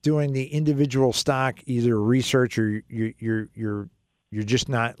in doing the individual stock, either research or you're just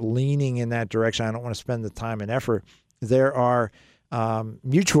not leaning in that direction, I don't want to spend the time and effort, there are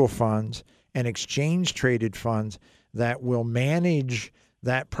mutual funds and exchange traded funds that will manage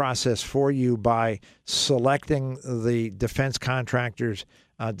that process for you by selecting the defense contractors,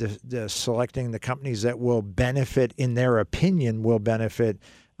 selecting the companies that will benefit, in their opinion, will benefit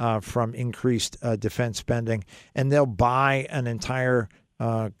from increased defense spending, and they'll buy an entire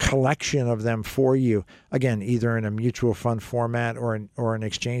collection of them for you. Again, either in a mutual fund format or an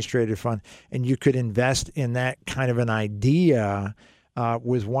exchange traded fund, and you could invest in that kind of an idea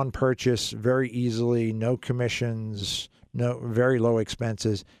with one purchase very easily, no commissions, very low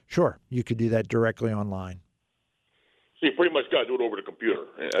expenses. Sure, you could do that directly online. So you pretty much got to do it over the computer.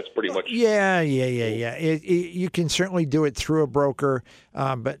 That's pretty much. Yeah. You can certainly do it through a broker,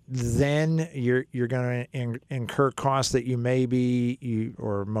 but then you're going to incur costs that you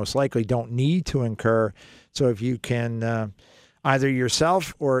or most likely don't need to incur. So if you can either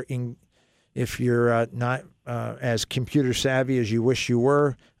yourself or if you're not as computer savvy as you wish you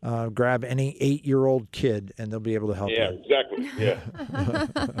were, grab any 8-year-old kid and they'll be able to help you. Yeah, exactly. Yeah.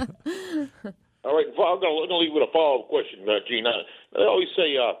 All right, I'm going to leave with a follow-up question, Gene. I always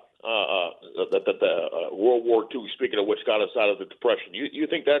say that World War II, speaking of which, got us out of the Depression. You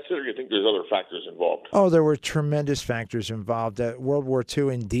think that's it, or you think there's other factors involved? Oh, there were tremendous factors involved. World War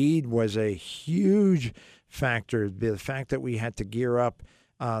II indeed was a huge factor, the fact that we had to gear up,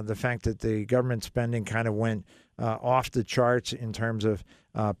 the fact that the government spending kind of went off the charts in terms of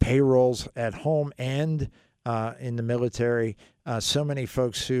payrolls at home and in the military. So many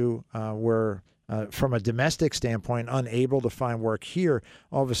folks who were, from a domestic standpoint, unable to find work here,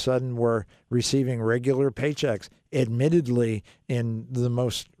 all of a sudden were receiving regular paychecks, admittedly in the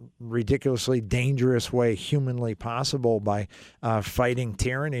most ridiculously dangerous way humanly possible by fighting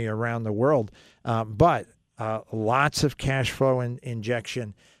tyranny around the world. But lots of cash flow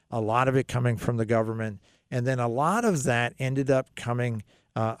injection, a lot of it coming from the government. And then a lot of that ended up coming,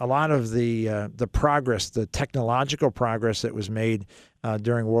 a lot of the progress, the technological progress that was made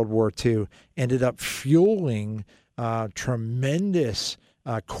during World War II ended up fueling tremendous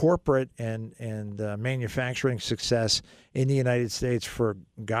corporate and manufacturing success in the United States for,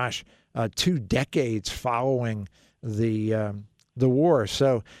 2 decades following the war.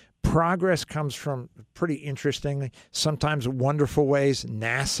 So progress comes from pretty interesting, sometimes wonderful ways.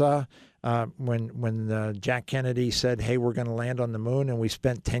 NASA, when Jack Kennedy said, hey, we're going to land on the moon, and we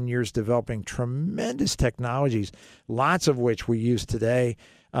spent 10 years developing tremendous technologies, lots of which we use today.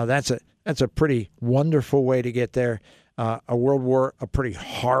 That's a pretty wonderful way to get there. A world war, a pretty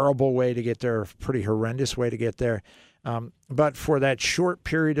horrible way to get there, a pretty horrendous way to get there. But for that short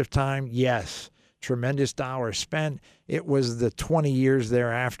period of time, yes, tremendous dollars spent. It was the 20 years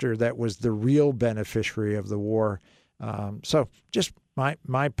thereafter that was the real beneficiary of the war. So just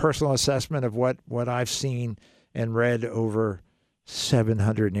my personal assessment of what I've seen and read over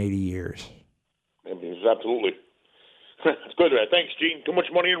 780 years. I mean, absolutely. It's good. Thanks, Gene. Too much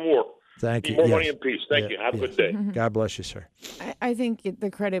money in war. Thank you. More money in peace. Thank you. Have a good day. God bless you, sir. I think the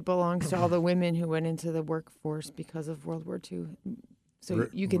credit belongs to all the women who went into the workforce because of World War II. So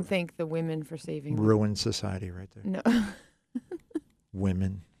you can thank the women for saving them. Ruined society right there. No.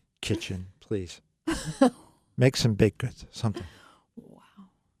 Women, kitchen, please. Make some baked goods, something.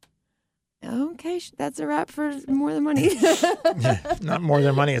 Okay, that's a wrap for More Than Money. Not More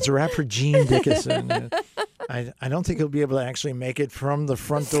Than Money. It's a wrap for Gene Dickinson. I don't think he'll be able to actually make it from the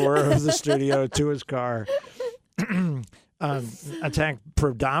front door of the studio to his car. Attacked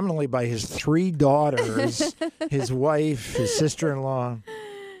predominantly by his 3 daughters, his wife, his sister-in-law.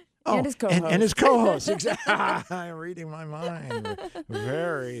 And his co-host. And his co-host. Exactly. I'm reading my mind.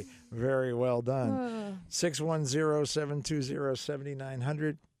 Very, very well done.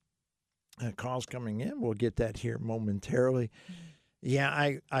 610-720-7900. Calls coming in. We'll get that here momentarily.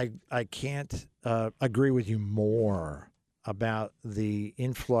 Yeah, I can't agree with you more about the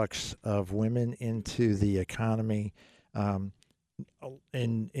influx of women into the economy in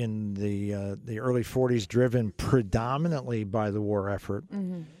the early 40s, driven predominantly by the war effort.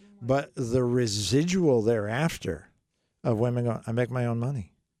 Mm-hmm. But the residual thereafter of women going, I make my own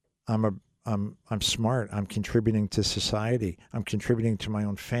money. I'm smart. I'm contributing to society. I'm contributing to my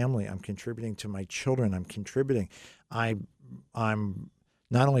own family. I'm contributing to my children. I'm contributing. I'm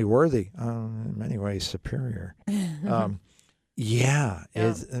not only worthy, in many ways superior.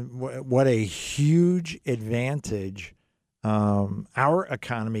 What a huge advantage our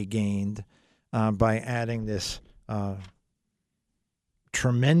economy gained by adding this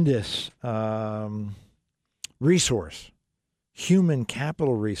tremendous resource, human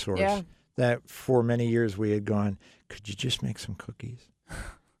capital resource. Yeah. That for many years we had gone, could you just make some cookies?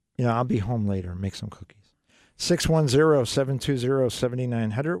 I'll be home later and make some cookies.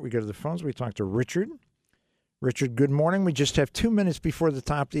 610-720-7900. We go to the phones. We talk to Richard. Richard, good morning. We just have 2 minutes before the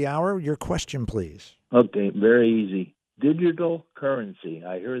top of the hour. Your question, please. Okay, very easy. Digital currency.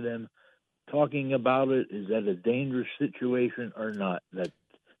 I hear them talking about it. Is that a dangerous situation or not? That's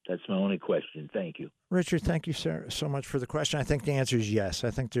my only question. Thank you. Richard, thank you so much for the question. I think the answer is yes.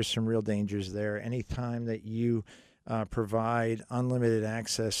 I think there's some real dangers there. Anytime that you provide unlimited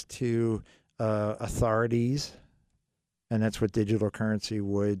access to authorities, and that's what digital currency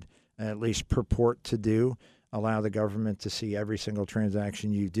would at least purport to do, allow the government to see every single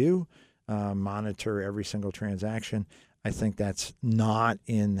transaction you do, monitor every single transaction. I think that's not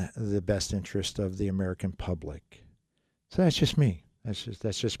in the best interest of the American public. So that's just me.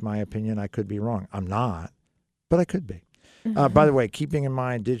 That's just my opinion. I could be wrong. I'm not, but I could be. By the way, keeping in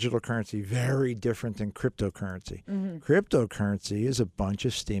mind digital currency, very different than cryptocurrency. Mm-hmm. Cryptocurrency is a bunch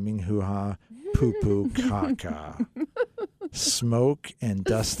of steaming hoo-ha, poo-poo, caca, smoke and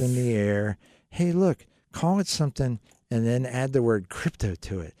dust in the air. Hey, look, call it something and then add the word crypto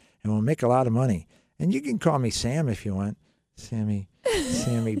to it, and we'll make a lot of money. And you can call me Sam if you want. Sammy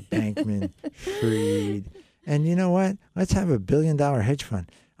Bankman-Fried. And you know what? Let's have $1 billion hedge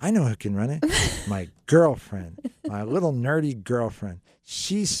fund. I know who can run it. My girlfriend, my little nerdy girlfriend.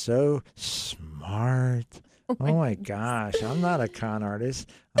 She's so smart. smart. Oh my gosh, I'm not a con artist.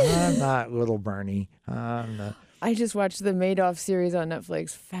 I'm not little Bernie. I'm not. I just watched the Madoff series on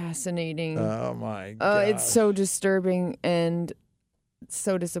Netflix. Fascinating. Oh my god. It's so disturbing and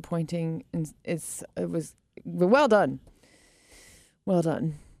so disappointing, and it was well done. Well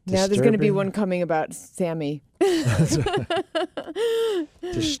done. Now there's going to be Disturbing. one coming about Sammy.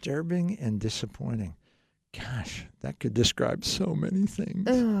 Disturbing and disappointing. Gosh, that could describe so many things.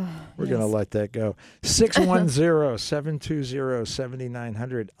 Oh, We're going to let that go.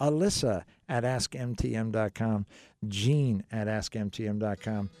 610-720-7900. Alyssa at AskMTM.com. Gene at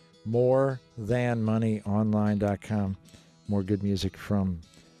AskMTM.com. MoreThanMoneyOnline.com. More good music from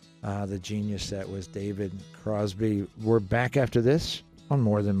the genius that was David Crosby. We're back after this on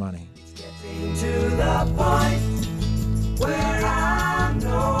More Than Money. Getting to the point where I'm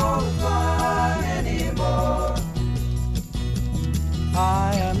no fun anymore.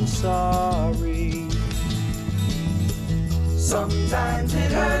 I am sorry. Sometimes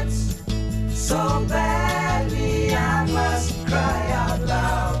it hurts so badly I must cry out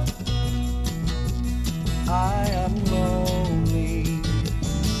loud. I am lonely.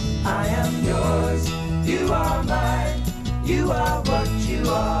 I am yours. You are mine. You are what you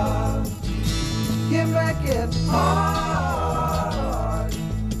are. You make it hard.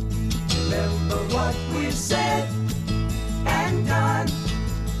 Remember what we've said and done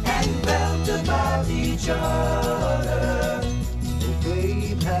and felt about each other. Oh,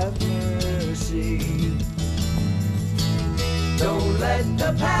 babe, have mercy. Don't let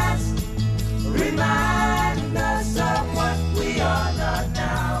the past remind us of what we are not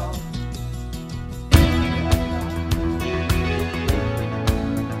now.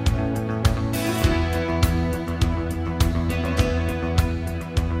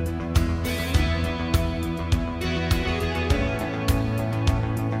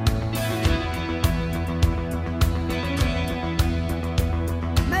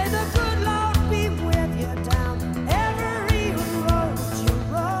 May the good Lord be with you down every road you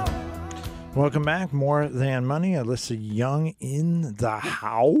roll. Welcome back. More Than Money. Alyssa Young in the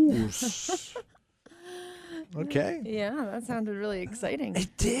house. Okay. yeah, that sounded really exciting.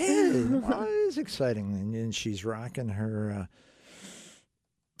 It did. Well, it is exciting. And she's rocking her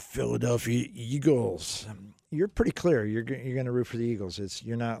Philadelphia Eagles. You're pretty clear. You're going to root for the Eagles.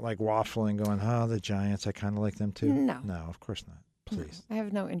 You're not like waffling going, oh, the Giants, I kind of like them too. No. No, of course not. Please. I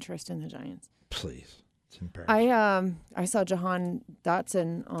have no interest in the Giants. Please. It's embarrassing. I saw Jahan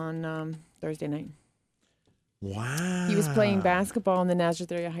Dotson on Thursday night. Wow. He was playing basketball in the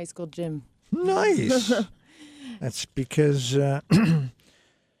Nazareth area high school gym. Nice. That's because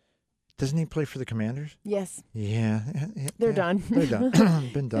doesn't he play for the Commanders? Yes, Yeah. they're done. They're done.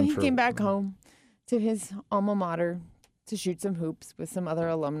 Been done He for came back home to his alma mater to shoot some hoops with some other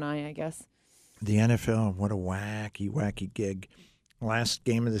alumni, I guess. The NFL, what a wacky gig. Last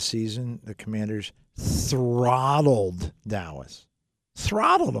game of the season, the Commanders throttled Dallas.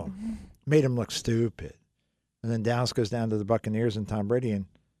 Throttled them. Made them look stupid. And then Dallas goes down to the Buccaneers and Tom Brady and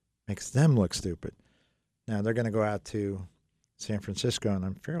makes them look stupid. Now they're going to go out to San Francisco, and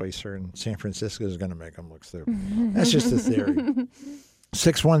I'm fairly certain San Francisco is going to make them look stupid. That's just a theory.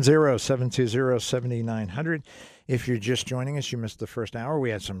 610-720-7900. If you're just joining us, you missed the first hour.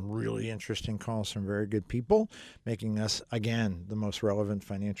 We had some really interesting calls from very good people, making us, again, the most relevant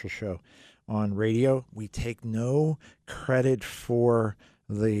financial show on radio. We take no credit for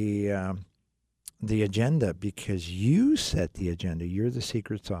the agenda because you set the agenda. You're the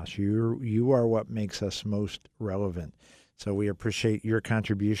secret sauce. You are what makes us most relevant. So we appreciate your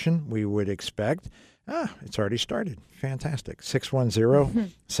contribution. We would expect. It's already started. Fantastic.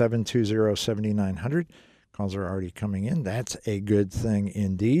 610-720-7900. Calls are already coming in. That's a good thing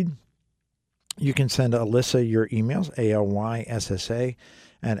indeed. You can send Alyssa your emails, ALYSSA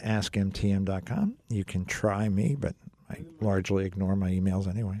at AskMTM.com. You can try me, but I largely ignore my emails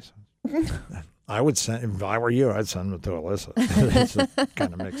anyway. So. I would send, if I were you, I'd send them to Alyssa. That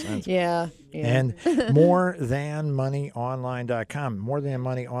kind of makes sense. Yeah. And morethanmoneyonline.com.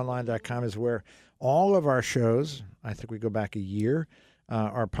 Morethanmoneyonline.com is where all of our shows, I think we go back a year,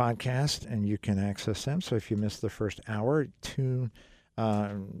 are podcast, and you can access them. So if you missed the first hour,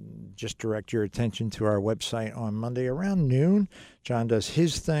 just direct your attention to our website on Monday around noon. John does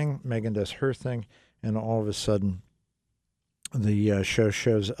his thing, Megan does her thing, and all of a sudden the show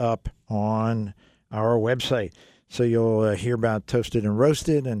shows up on our website. So you'll hear about Toasted and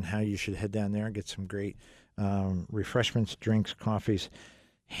Roasted and how you should head down there and get some great refreshments, drinks, coffees,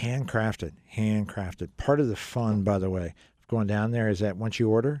 handcrafted. Part of the fun, by the way, of going down there is that once you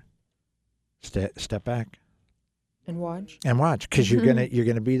order, step back, And watch. because you're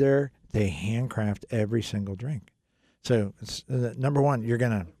gonna be there. They handcraft every single drink. So it's, number one, you're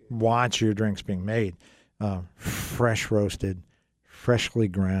gonna watch your drinks being made, fresh roasted, freshly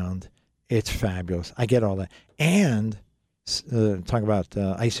ground. It's fabulous. I get all that. And talk about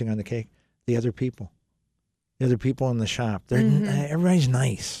icing on the cake. The other people in the shop. Everybody's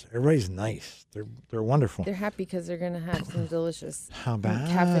nice. Everybody's nice. They're wonderful. They're happy because they're going to have some delicious How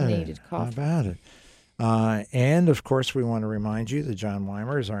caffeinated coffee. about it? And, of course, we want to remind you that John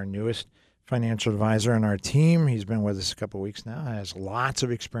Weimer is our newest financial advisor on our team. He's been with us a couple of weeks now, has lots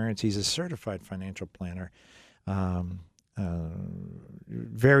of experience. He's a certified financial planner,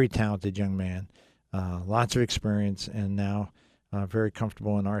 very talented young man, lots of experience, and now very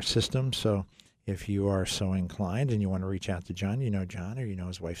comfortable in our system. So if you are so inclined and you want to reach out to John, John, or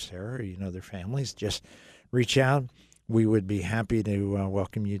his wife Sarah, or their families, just reach out. We would be happy to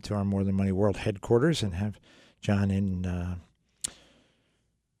welcome you to our More Than Money World headquarters and have John and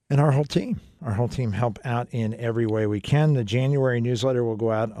our whole team help out in every way we can. The January newsletter will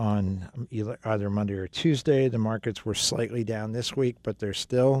go out on either Monday or Tuesday. The markets were slightly down this week, but they're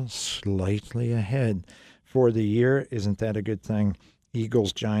still slightly ahead for the year. Isn't that a good thing?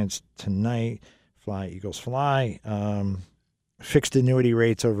 Eagles, Giants tonight. Fly, Eagles, fly. Fixed annuity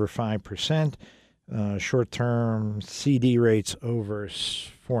rates over 5%. Short-term CD rates over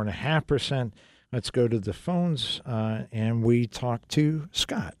 4.5%. Let's go to the phones, and we talk to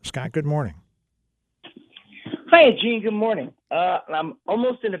Scott. Scott, good morning. Hi, Gene. Good morning. I'm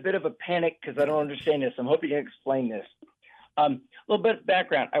almost in a bit of a panic because I don't understand this. I'm hoping you can explain this. A little bit of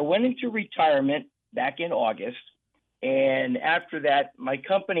background. I went into retirement back in August, and after that, my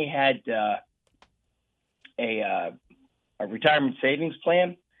company had a retirement savings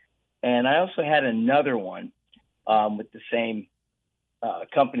plan, and I also had another one with the same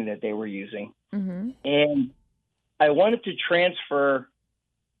company that they were using. Mm-hmm. And I wanted to transfer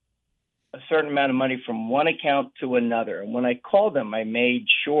a certain amount of money from one account to another. And when I called them, I made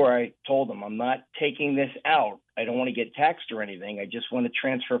sure I told them I'm not taking this out. I don't want to get taxed or anything. I just want to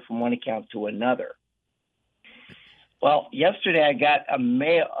transfer from one account to another. Well, yesterday I got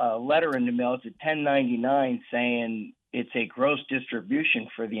a letter in the mail. It's a 1099 saying it's a gross distribution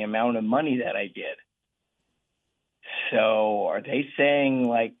for the amount of money that I did. So are they saying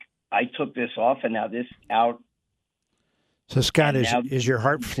like I took this off and now this out? So, Scott, is your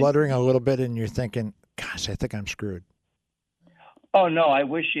heart fluttering a little bit and you're thinking, gosh, I think I'm screwed? Oh, no, I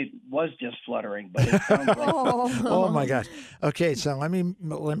wish it was just fluttering, but it sounds like... Oh, my gosh. Okay, so let me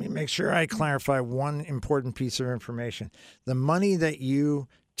make sure I clarify one important piece of information. The money that you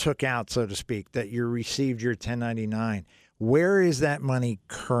took out, so to speak, that you received your 1099, where is that money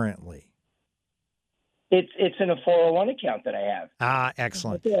currently? It's in a 401 account that I have. Ah,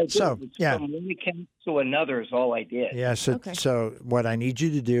 excellent. So, yeah. From one account to another is all I did. Yeah, so what I need you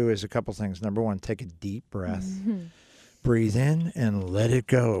to do is a couple things. Number one, take a deep breath. Mm-hmm. Breathe in and let it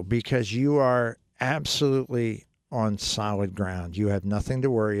go because you are absolutely on solid ground. You have nothing to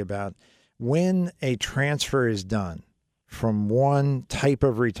worry about. When a transfer is done from one type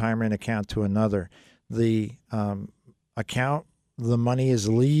of retirement account to another, the account the money is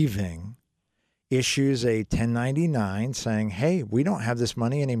leaving issues a 1099 saying, hey, we don't have this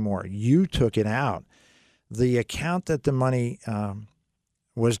money anymore. You took it out. The account that the money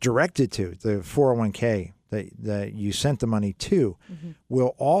was directed to, the 401k that you sent the money to, mm-hmm.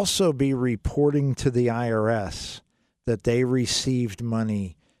 will also be reporting to the IRS that they received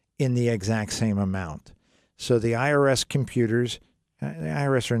money in the exact same amount. So the IRS computers, the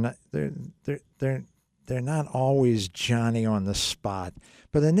IRS are not, they're not always Johnny on the spot.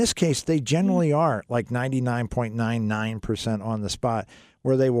 But in this case, they generally are like 99.99% on the spot,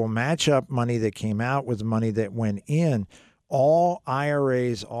 where they will match up money that came out with money that went in. All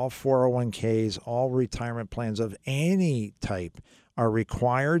IRAs, all 401ks, all retirement plans of any type are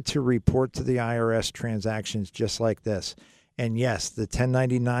required to report to the IRS transactions just like this. And yes, the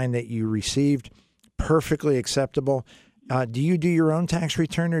 1099 that you received, perfectly acceptable. Do you do your own tax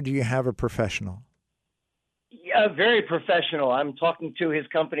return or do you have a professional? Yeah, very professional. I'm talking to his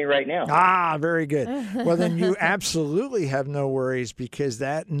company right now. Ah, very good. Well, then you absolutely have no worries because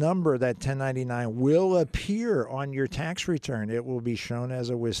that number, that 1099, will appear on your tax return. It will be shown as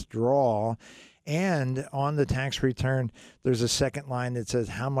a withdrawal. And on the tax return, there's a second line that says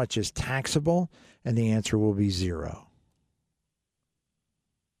how much is taxable, and the answer will be 0.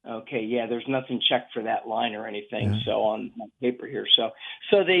 Okay, yeah, there's nothing checked for that line or anything. Yeah. So on my paper here, so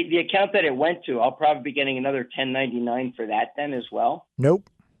the account that it went to, I'll probably be getting another 1099 for that then as well. Nope.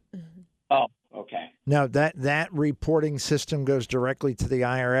 Oh, okay. No, that reporting system goes directly to the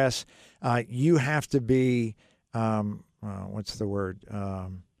IRS. You have to be what's the word?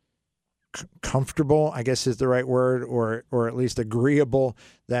 Comfortable, I guess is the right word, or at least agreeable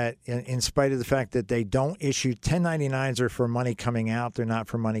that in spite of the fact that they don't issue 1099s are for money coming out, they're not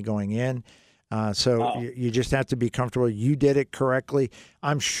for money going in. So you just have to be comfortable. You did it correctly.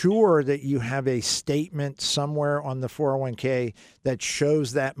 I'm sure that you have a statement somewhere on the 401k that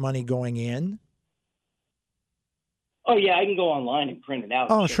shows that money going in. Oh, yeah, I can go online and print it out.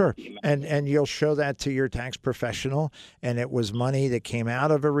 Oh, sure. And you'll show that to your tax professional, and it was money that came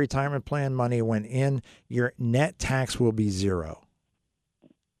out of a retirement plan, money went in. Your net tax will be zero.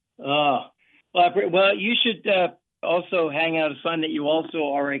 Well, you should also hang out a sign that you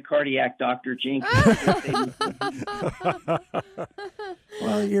also are a cardiac doctor, Gene.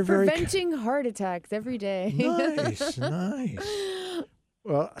 Well, you're very preventing heart attacks every day. Nice.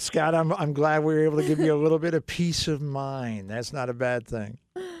 Well, Scott, I'm glad we were able to give you a little bit of peace of mind. That's not a bad thing.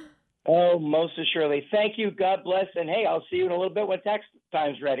 Oh, most assuredly. Thank you. God bless. And, hey, I'll see you in a little bit when tax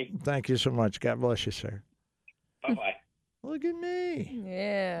time's ready. Thank you so much. God bless you, sir. Bye-bye. Look at me.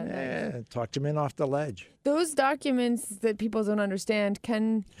 Yeah. Talked him in off the ledge. Those documents that people don't understand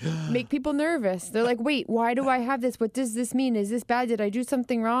can make people nervous. They're like, wait, why do I have this? What does this mean? Is this bad? Did I do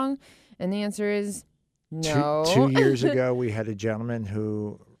something wrong? And the answer is no. 2 years ago, we had a gentleman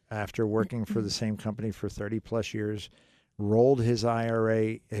who, after working for the same company for 30 plus years, rolled his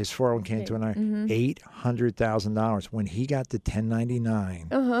IRA, his 401k into an IRA, $800,000. When he got to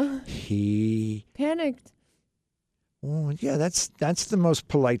 1099, he panicked. Well, yeah, that's the most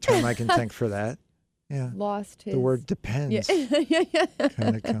polite term I can think for that. Yeah. Lost his. The word depends. Yeah.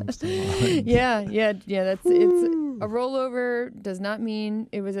 Kind of comes to mind. Yeah. It's a rollover does not mean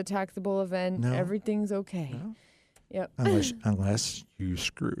it was a taxable event. No. Everything's okay. No. Yep. Unless you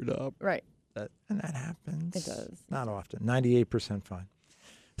screwed up. Right. And that happens. It does. Not often. 98% fine.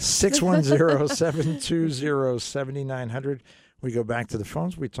 610-720-7900. We go back to the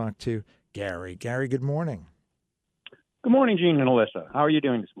phones. We talk to Gary. Gary, good morning. Good morning, Gene and Alyssa. How are you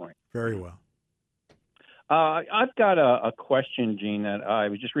doing this morning? Very well. I've got a question, Gene, that I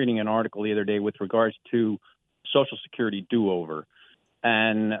was just reading an article the other day with regards to Social Security do-over.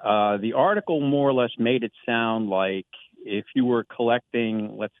 And the article more or less made it sound like if you were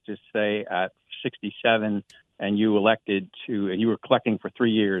collecting, let's just say at 67, and you were collecting for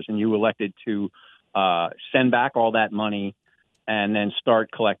 3 years, and you elected to send back all that money and then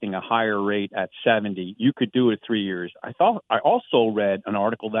start collecting a higher rate at 70, you could do it 3 years. I also read an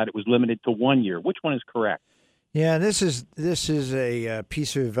article that it was limited to 1 year. Which one is correct? Yeah, this is a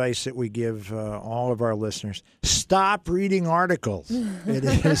piece of advice that we give all of our listeners. Stop reading articles. It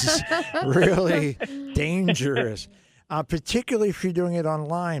is really dangerous, particularly if you're doing it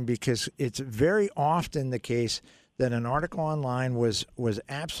online, because it's very often the case that an article online was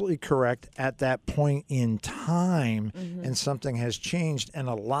absolutely correct at that point in time, and something has changed. And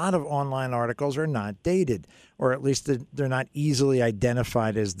a lot of online articles are not dated, or at least they're not easily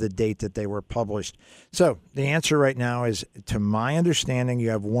identified as the date that they were published. So the answer right now is, to my understanding, you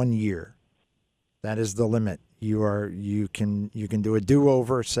have 1 year. That is the limit. You can do a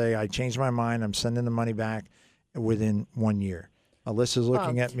do-over, say, I changed my mind, I'm sending the money back within 1 year. Alyssa's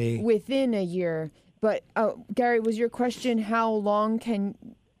looking at me. Within a year. But Gary, was your question how long do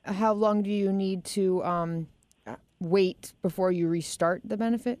you need to wait before you restart the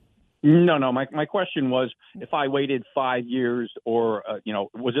benefit? No. My question was, if I waited 5 years, or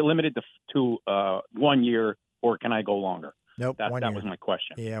was it limited to 1 year, or can I go longer? Nope. That was my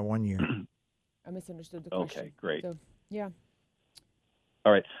question. Yeah, 1 year. I misunderstood the question. Okay, great. So, yeah.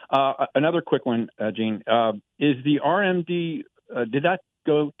 All right. Another quick one, Gene. Is the RMD, did that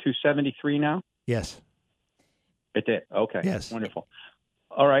go to 73 now? Yes. It did. Okay. Yes. Wonderful.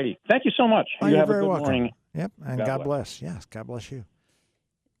 All righty. Thank you so much. You're have very a good welcome. morning. Yep. And God bless. Yes. God bless you.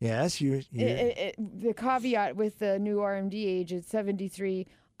 Yes. The caveat with the new RMD age is 73,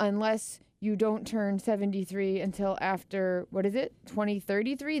 unless you don't turn 73 until after,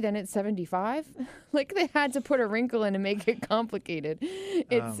 2033, then it's 75. Like, they had to put a wrinkle in to make it complicated.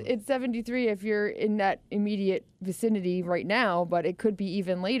 It's 73 if you're in that immediate vicinity right now, but it could be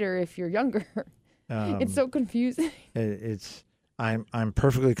even later if you're younger. It's so confusing. I'm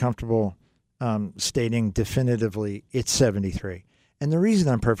perfectly comfortable stating definitively it's 73. And the reason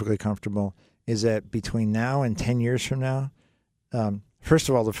I'm perfectly comfortable is that between now and 10 years from now, first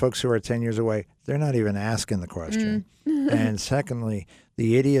of all, the folks who are 10 years away, they're not even asking the question. And secondly,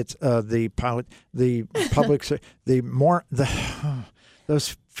 the idiots, the public,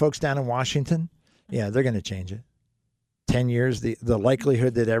 those folks down in Washington, yeah, they're going to change it. 10 years, the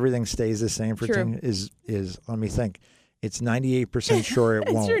likelihood that everything stays the same for 10 is let me think, It's 98% sure it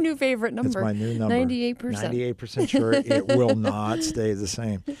That's won't. your new favorite number. It's my new number. 98%. 98% sure it will not stay the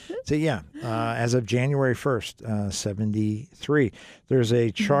same. So, yeah, as of January 1st, 73. There's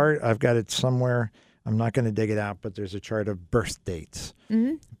a chart. I've got it somewhere. I'm not going to dig it out, but there's a chart of birth dates.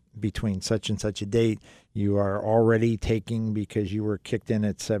 Mm-hmm. Between such and such a date, you are already taking because you were kicked in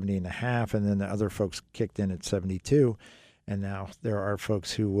at 70 and a half, and then the other folks kicked in at 72. And now there are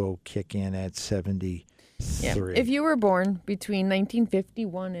folks who will kick in at 73. Yeah. If you were born between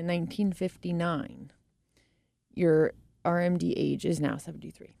 1951 and 1959, your RMD age is now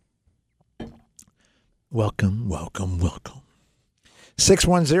 73. Welcome, welcome, welcome.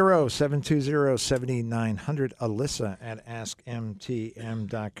 610-720-7900. Alyssa at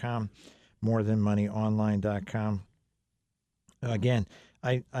AskMTM.com. MoreThanMoneyOnline.com. Again,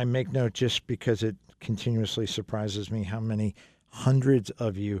 I make note just because it continuously surprises me how many hundreds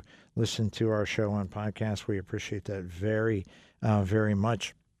of you listen to our show on podcast. We appreciate that very, very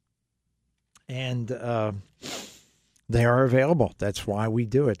much. And they are available. That's why we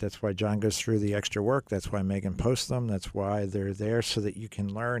do it. That's why John goes through the extra work. That's why Megan posts them. That's why they're there so that you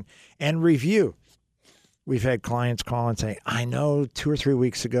can learn and review. We've had clients call and say, I know 2 or 3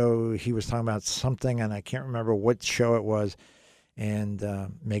 weeks ago he was talking about something and I can't remember what show it was. And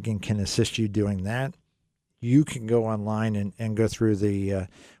Megan can assist you doing that. You can go online and go through the,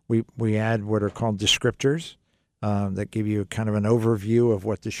 we add what are called descriptors that give you kind of an overview of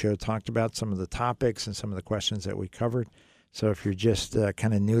what the show talked about, some of the topics and some of the questions that we covered. So if you're just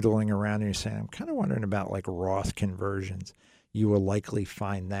kind of noodling around and you're saying, I'm kind of wondering about like Roth conversions, you will likely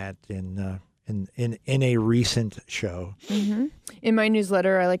find that in a recent show. Mm-hmm. In my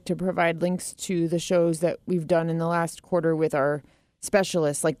newsletter, I like to provide links to the shows that we've done in the last quarter with our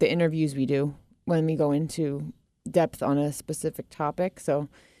specialists, like the interviews we do when we go into depth on a specific topic. So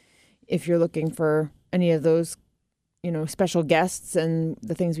if you're looking for any of those, special guests and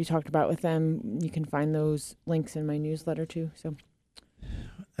the things we talked about with them, you can find those links in my newsletter too. So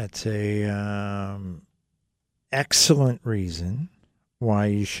that's a excellent reason why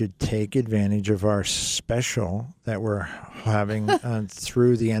you should take advantage of our special that we're having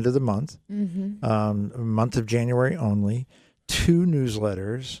through the end of the month, month of January only. 2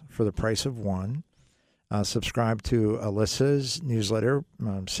 newsletters for the price of 1. Subscribe to Alyssa's newsletter.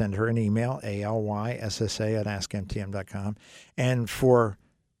 Send her an email, alyssa@askmtm.com. And for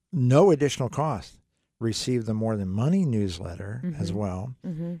no additional cost, receive the More Than Money newsletter as well.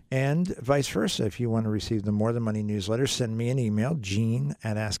 And vice versa. If you want to receive the More Than Money newsletter, send me an email,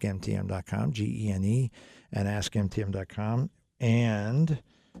 Gene@askmtm.com, Gene@askmtm.com. And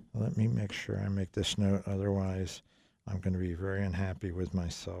let me make sure I make this note. Otherwise, I'm going to be very unhappy with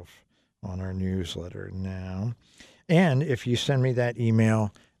myself on our newsletter now. And if you send me that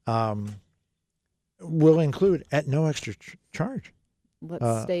email, we'll include at no extra charge.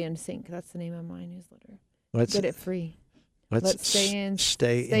 Let's Stay in Sync. That's the name of my newsletter. Get it free. Let's stay in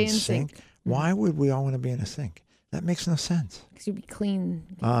sync. Why would we all want to be in a sync? That makes no sense. Because you'd be clean.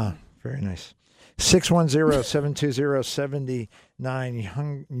 Very nice.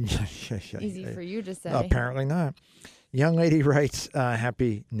 610-720-79. Easy for you to say. Apparently not. Young lady writes,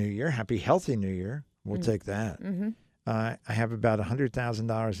 Happy New Year. Happy Healthy New Year. We'll take that. I have about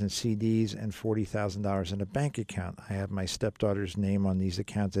 $100,000 in CDs and $40,000 in a bank account. I have my stepdaughter's name on these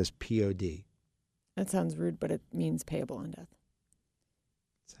accounts as POD. That sounds rude, but it means payable on death.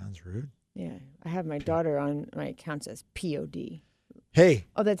 Sounds rude. Yeah. I have my daughter on my accounts as POD. Hey.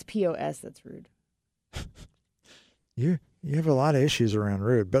 Oh, that's POS. That's rude. You have a lot of issues around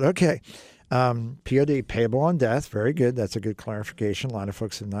rude, but okay. POD, payable on death. Very good. That's a good clarification. A lot of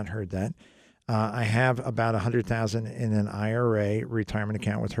folks have not heard that. I have about $100,000 in an IRA retirement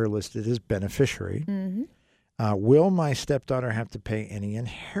account with her listed as beneficiary. Will my stepdaughter have to pay any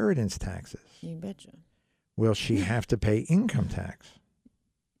inheritance taxes? You betcha. Will she have to pay income tax?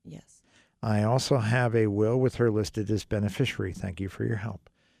 Yes. I also have a will with her listed as beneficiary. Thank you for your help.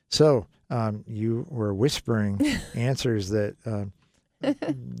 So you were whispering answers that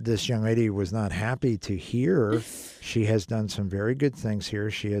this young lady was not happy to hear. She has done some very good things here.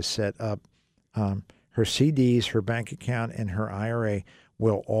 She has set up her CDs, her bank account, and her IRA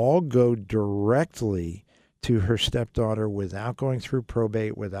will all go directly to her stepdaughter without going through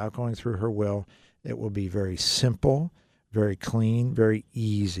probate, without going through her will. It will be very simple, very clean, very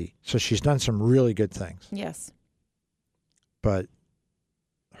easy. So she's done some really good things. Yes. But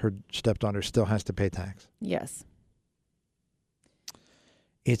her stepdaughter still has to pay tax. Yes.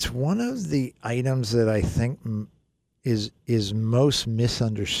 It's one of the items that I think is most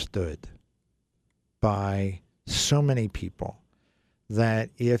misunderstood by so many people. that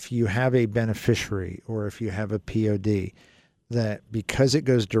if you have a beneficiary or if you have a POD, that because it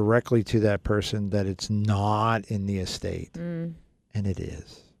goes directly to that person, that it's not in the estate, and it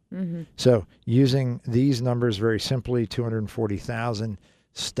is. Mm-hmm. So using these numbers very simply, 240,000,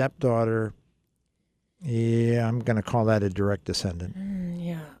 stepdaughter, yeah, I'm going to call that a direct descendant.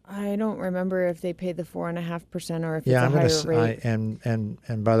 Yeah, I don't remember if they pay the 4.5% or if Yeah, I'm it's a going higher rate.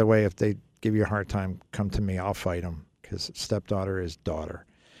 and by the way, if they give you a hard time, come to me. I'll fight them because stepdaughter is daughter.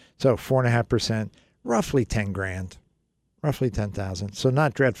 So 4.5%, roughly 10 grand, roughly 10,000. So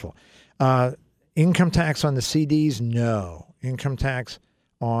not dreadful. Income tax on the CDs, no. Income tax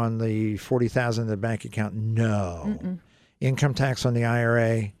on the 40,000 in the bank account, no. Mm-mm. Income tax on the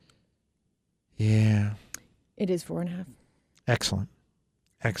IRA, yeah. It is 4.5. Excellent.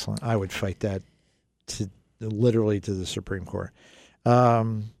 Excellent. I would fight that literally to the Supreme Court.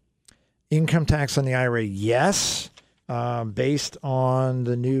 Income tax on the IRA, yes, based on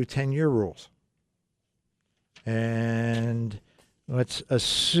the new 10-year rules. And let's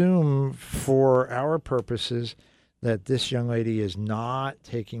assume for our purposes that this young lady is not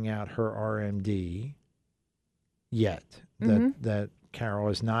taking out her RMD yet, that Carol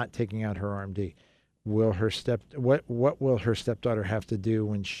is not taking out her RMD. Will her what will her stepdaughter have to do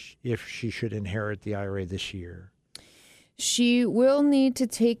when if she should inherit the IRA this year? She will need to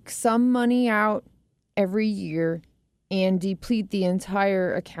take some money out every year and deplete the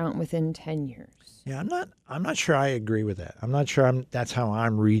entire account within 10 years. Yeah, I'm not sure I agree with that. I'm not sure that's how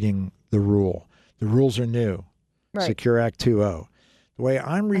I'm reading the rule. The rules are new. Right. Secure Act 2.0. The way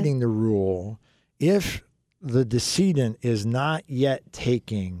I'm reading the rule, if the decedent is not yet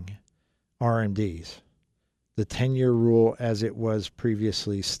taking RMDs, the 10-year rule as it was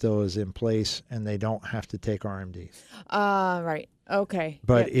previously still is in place, and they don't have to take RMDs. Right. Okay.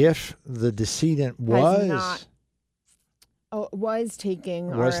 But if the decedent was taking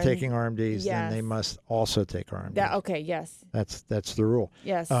RMDs, yes. then they must also take RMDs. Okay. Yes. That's the rule.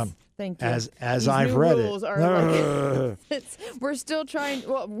 Yes. Thank you. As These I've new read rules it, are we're still trying.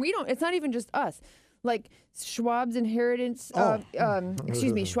 Well, we don't. It's not even just us. Like Schwab's inheritance,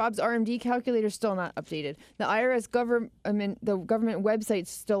 Schwab's RMD calculator is still not updated. The IRS the government websites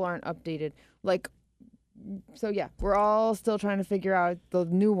still aren't updated. So yeah, we're all still trying to figure out the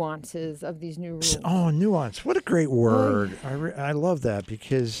nuances of these new rules. Oh, nuance! What a great word! I love that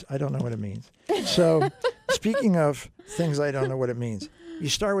because I don't know what it means. So, speaking of things I don't know what it means, you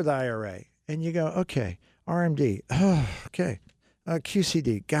start with IRA and you go, okay, RMD, okay.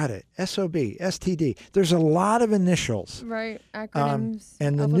 QCD, got it. SOB, STD. There's a lot of initials. Right, acronyms.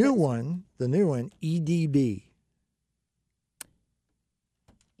 And the new one, EDB.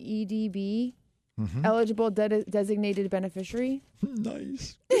 EDB, Mm-hmm. eligible designated beneficiary.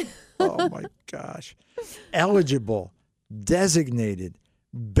 Nice. Oh my gosh. Eligible designated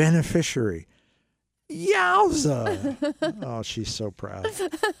beneficiary. Yowza. Oh, she's so proud.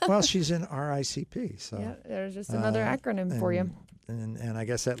 Well, she's in RICP. So Yeah, there's just another acronym for you. And I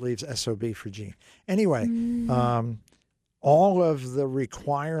guess that leaves SOB for Gene. Anyway, all of the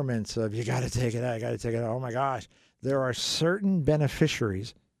requirements of you got to take it out, oh my gosh. There are certain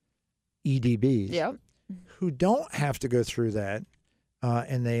beneficiaries, EDBs, Yep. who don't have to go through that,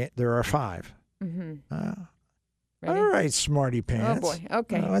 and there are 5. Mm-hmm. All right, smarty pants. Oh boy.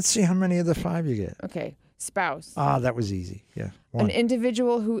 Okay. Let's see how many of the 5 you get. Okay. Spouse. That was easy. Yeah. 1. An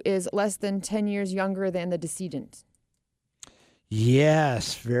individual who is less than 10 years younger than the decedent.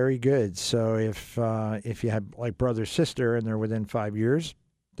 Yes, very good. So if you have like brother sister and they're within 5 years,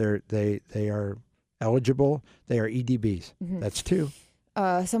 they are eligible. They are EDBs. Mm-hmm. That's 2.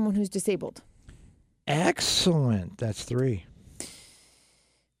 Someone who's disabled. Excellent. That's 3.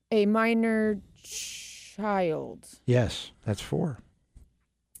 A minor child. Yes, that's 4.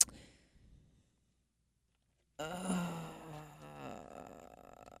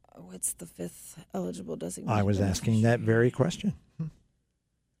 What's the 5th eligible designated? I was asking that very question.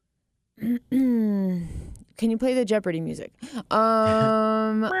 Can you play the Jeopardy music?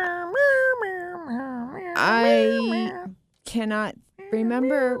 I cannot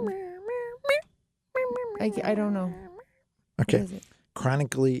remember. I don't know. Okay. What is it?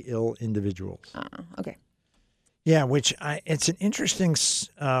 Chronically ill individuals. Okay. Yeah, it's an interesting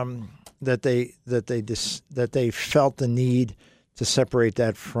that they felt the need to separate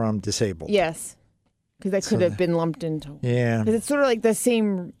that from disabled. Yes, because that could have been lumped into. Yeah, because it's sort of like the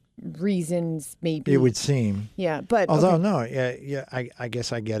same reasons, maybe. it would seem. Yeah, but Although okay. no, yeah, I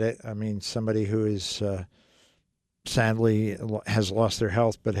guess I get it. I mean, somebody who is sadly has lost their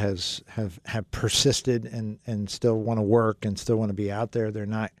health, but have persisted and still want to work and still want to be out there. They're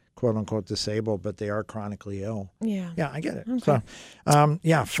not quote unquote disabled, but they are chronically ill. Yeah. Yeah, I get it. Okay. So,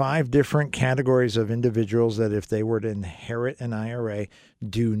 5 different categories of individuals that if they were to inherit an IRA,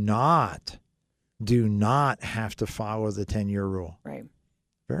 do not have to follow the 10-year rule. Right.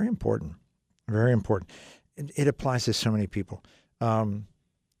 Very important. Very important. It applies to so many people.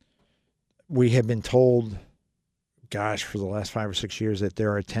 We have been told, gosh, for the last 5 or 6 years that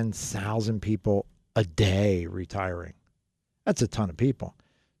there are 10,000 people a day retiring. That's a ton of people.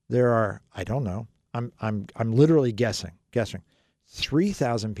 There are, I don't know, I'm literally guessing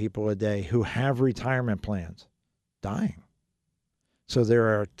 3,000 people a day who have retirement plans dying. So there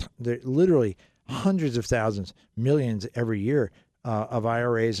are literally hundreds of thousands, millions every year of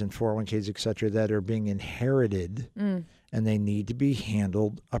IRAs and 401ks, et cetera, that are being inherited, and they need to be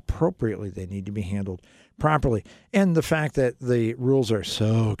handled appropriately. They need to be handled properly. And the fact that the rules are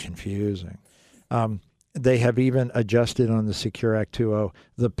so confusing. They have even adjusted on the Secure Act 2.0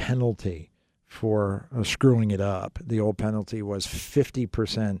 the penalty for screwing it up. The old penalty was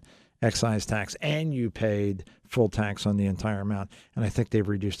 50% excise tax, and you paid full tax on the entire amount. And I think they've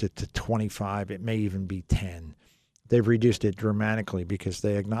reduced it to 25. It may even be 10. They've reduced it dramatically because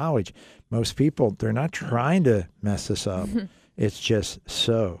they acknowledge most people, they're not trying to mess this up. It's just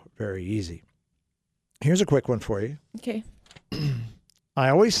so very easy. Here's a quick one for you. Okay. I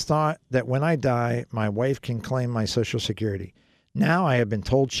always thought that when I die, my wife can claim my Social Security. Now I have been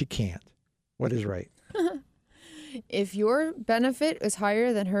told she can't. What is right? If your benefit is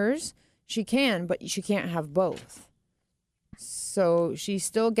higher than hers, she can, but she can't have both. So she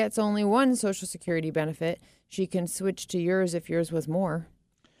still gets only one Social Security benefit. She can switch to yours if yours was more.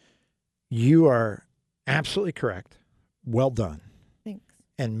 You are absolutely correct. Well done. Thanks.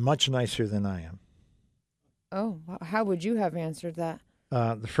 And much nicer than I am. Oh, how would you have answered that?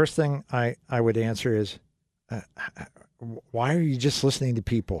 The first thing I would answer is, why are you just listening to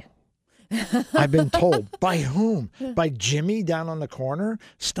people? I've been told. By whom? By Jimmy down on the corner?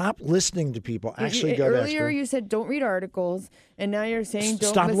 Stop listening to people. Actually, go to earlier you said don't read articles, and now you're saying don't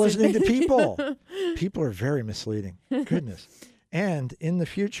stop listening to people. people. People are very misleading. Goodness. And in the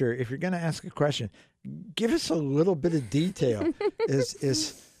future, if you're going to ask a question, give us a little bit of detail.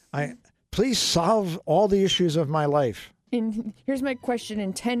 Please solve all the issues of my life. And here's my question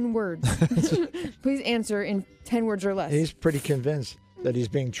in 10 words. Please answer in 10 words or less. He's pretty convinced that he's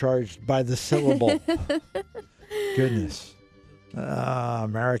being charged by the syllable. Goodness.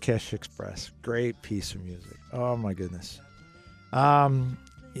 Marrakesh Express. Great piece of music. Oh, my goodness.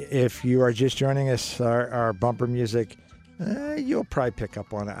 If you are just joining us, our bumper music, you'll probably pick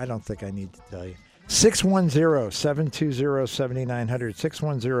up on it. I don't think I need to tell you. 610-720-7900.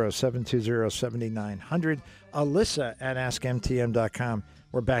 610-720-7900. Alyssa at AskMTM.com.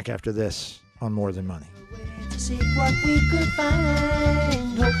 We're back after this on More Than Money. To seek what we could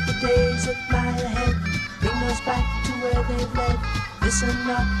find. Hope the days that lie ahead bring us back to where they've led. Listen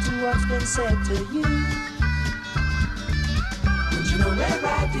not to what's been said to you. Would you know we're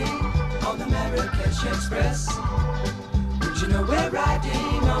riding on the Marrakesh Express? Would you know we're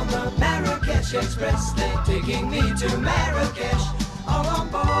riding on the Marrakesh Express? They're taking me to Marrakesh, all on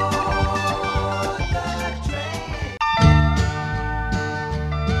board the train.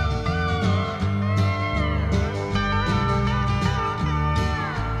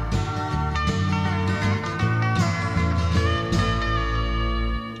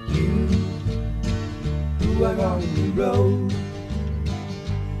 You who are on the road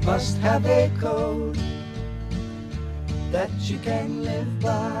must have a code that you can live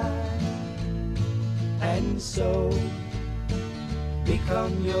by, and so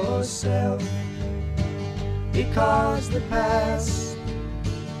become yourself, because the past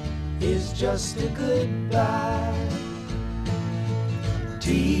is just a goodbye.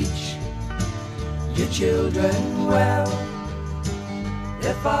 Teach your children well,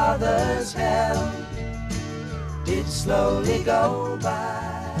 their father's hell did slowly go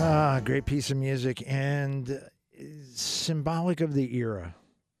by. Great piece of music and symbolic of the era.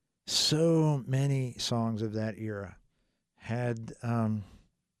 So many songs of that era had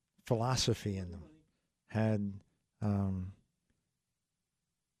philosophy in them, had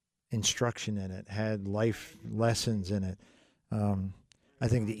instruction in it, had life lessons in it. I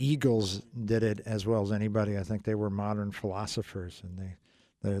think the Eagles did it as well as anybody. I think they were modern philosophers, and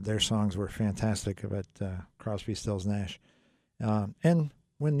their songs were fantastic about Crosby, Stills, Nash. And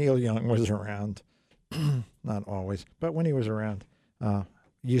when Neil Young was around, not always, but when he was around,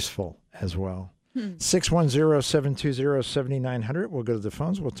 useful as well. 610-720-7900. We'll go to the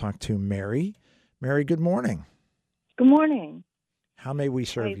phones. We'll talk to Mary. Mary, good morning. Good morning. How may we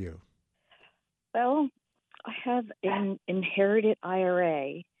serve you? Well, I have an inherited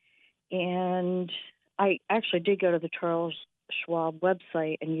IRA, And I actually did go to the Charles Schwab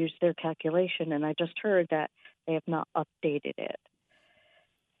website and use their calculation, and I just heard that they have not updated it.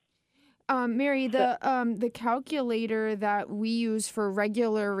 Mary, the calculator that we use for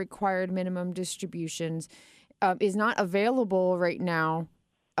regular required minimum distributions is not available right now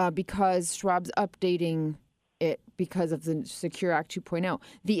because Schwab's updating it because of the Secure Act 2.0.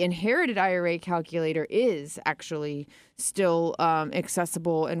 The inherited IRA calculator is actually still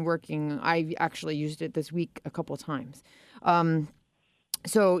accessible and working. I actually used it this week a couple of times.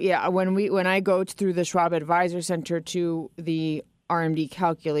 So yeah, when I go through the Schwab Advisor Center to the RMD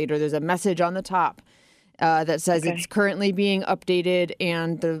calculator, there's a message on the top that says it's currently being updated,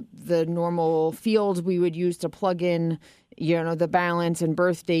 and the normal fields we would use to plug in, the balance and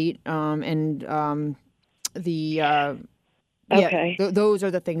birth date, and those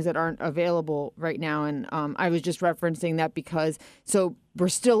are the things that aren't available right now. And I was just referencing that because we're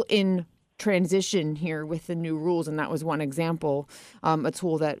still in transition here with the new rules, and that was one example, a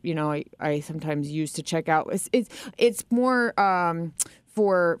tool that I sometimes use to check out. It's more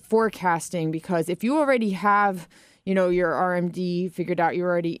for forecasting, because if you already have your RMD figured out, you're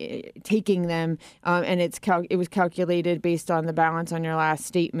already taking them, and it was calculated based on the balance on your last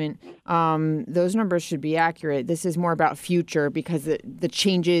statement. Those numbers should be accurate. This is more about future, because the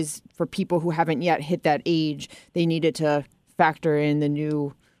changes for people who haven't yet hit that age, they needed to factor in the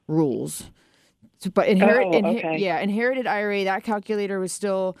new rules. But inherited IRA, that calculator was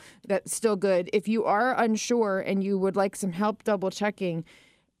still good. If you are unsure and you would like some help double checking,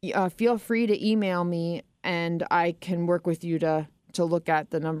 feel free to email me, and I can work with you to look at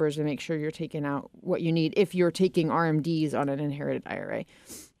the numbers and make sure you're taking out what you need if you're taking RMDs on an inherited IRA.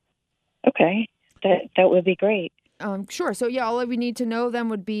 Okay, that would be great. Sure. So yeah, all we need to know then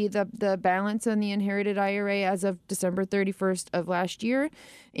would be the balance on the inherited IRA as of December 31st of last year,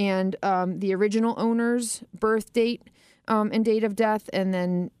 and the original owner's birth date and date of death, and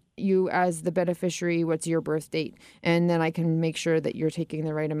then you as the beneficiary, what's your birth date, and then I can make sure that you're taking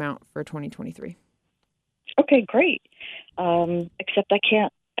the right amount for 2023. Okay, great. Except I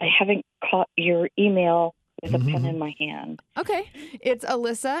haven't caught your email with a pen in my hand. Okay. It's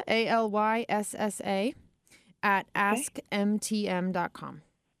Alyssa, ALYSSA, at askmtm.com.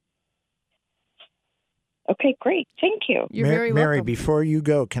 Okay, great. Thank you. You're very welcome. Mary, before you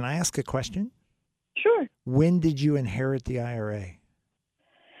go, can I ask a question? Sure. When did you inherit the IRA?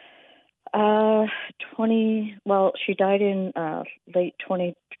 She died in late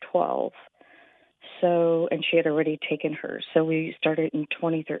 2012. And she had already taken hers. So we started in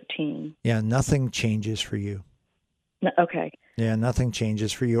 2013. Yeah, nothing changes for you. Okay. Yeah, nothing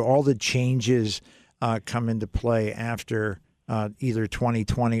changes for you. All the changes come into play after either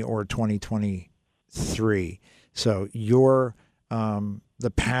 2020 or 2023. So the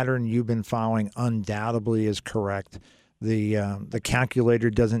pattern you've been following undoubtedly is correct. The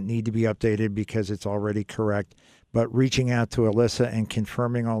calculator doesn't need to be updated because it's already correct. But reaching out to Alyssa and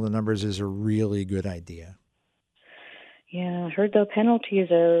confirming all the numbers is a really good idea. Yeah, I heard the penalties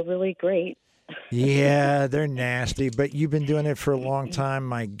are really great. Yeah, they're nasty, but you've been doing it for a long time.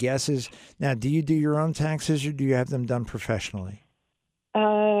 My guess is, now, do you do your own taxes or do you have them done professionally?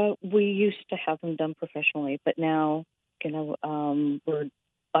 We used to have them done professionally, but now,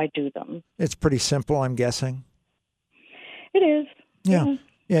 I do them. It's pretty simple, I'm guessing. It is. Yeah.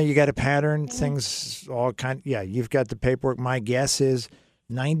 Yeah, you got a pattern, things all you've got the paperwork. My guess is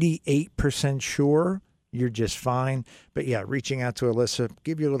 98% sure you're just fine. But yeah, reaching out to Alyssa,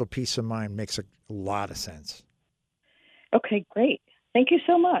 give you a little peace of mind, makes a lot of sense. Okay, great. Thank you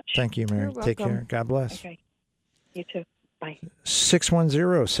so much. Thank you, Mary. You're Take welcome. care. God bless. Okay. You too. Bye.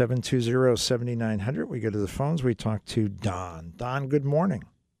 610-720-7900. We go to the phones. We talk to Don. Don, good morning.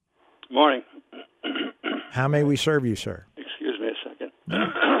 Morning. How may we serve you, sir? Excuse me a second.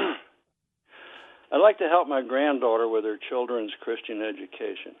 I'd like to help my granddaughter with her children's Christian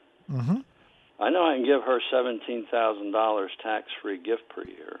education. Mm-hmm. I know I can give her $17,000 tax-free gift per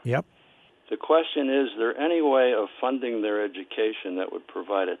year. Yep. The question is there any way of funding their education that would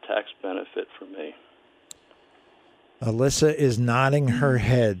provide a tax benefit for me? Alyssa is nodding her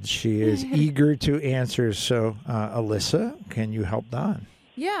head. She is eager to answer. So, Alyssa, can you help Don?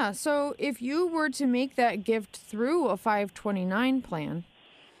 Yeah, so if you were to make that gift through a 529 plan,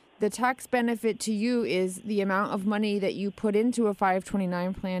 the tax benefit to you is the amount of money that you put into a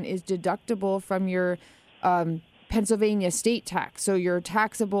 529 plan is deductible from your Pennsylvania state tax. So your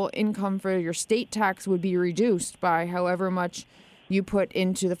taxable income for your state tax would be reduced by however much you put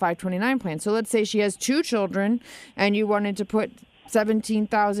into the 529 plan. So let's say she has 2 children and you wanted to put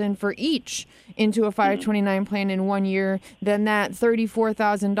 $17,000 for each into a 529 plan in 1 year, then that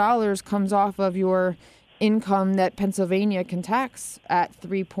 $34,000 comes off of your income that Pennsylvania can tax at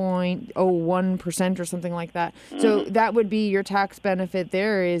 3.01% or something like that. So that would be your tax benefit.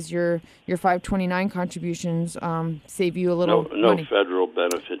 There is your 529 contributions save you a little no money. federal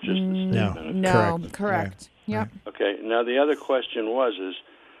benefit, just the state benefit. No, correct. Yep. Okay. Now the other question is,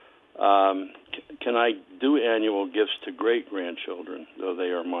 can I do annual gifts to great-grandchildren, though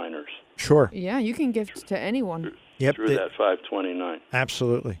they are minors? Sure. Yeah, you can gift to anyone. Yep. Through that 529.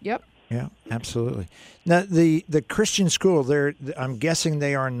 Absolutely. Yep. Yeah, absolutely. Now, the Christian school, I'm guessing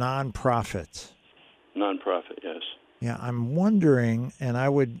they are nonprofits. Nonprofit, yes. Yeah, I'm wondering, and I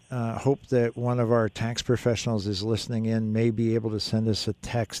would hope that one of our tax professionals is listening in, may be able to send us a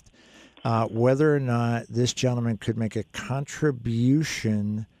text, whether or not this gentleman could make a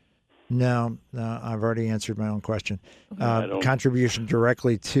contribution. No, I've already answered my own question. Contribution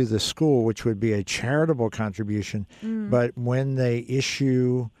directly to the school, which would be a charitable contribution. But when they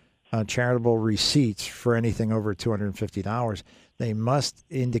issue charitable receipts for anything over $250, they must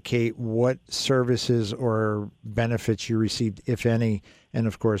indicate what services or benefits you received, if any. And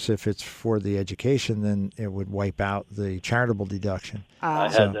of course, if it's for the education, then it would wipe out the charitable deduction.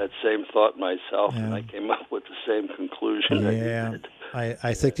 I had that same thought myself, and I came up with the same conclusion that you did.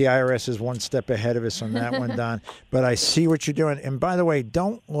 I think the IRS is one step ahead of us on that one, Don. But I see what you're doing. And by the way,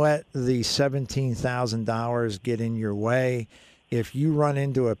 don't let the $17,000 get in your way. If you run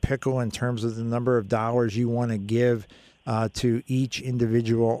into a pickle in terms of the number of dollars you want to give to each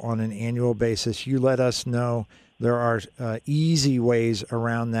individual on an annual basis, you let us know. There are easy ways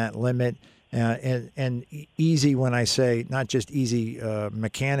around that limit. And easy when I say not just easy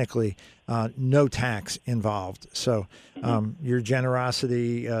mechanically, no tax involved. So your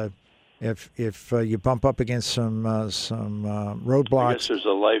generosity, if you bump up against some roadblocks, I guess there's a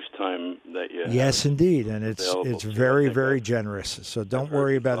lifetime that you have. Yes, indeed, and it's very, very generous. So don't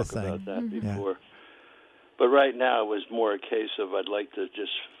worry about a thing. About that before. But right now it was more a case of I'd like to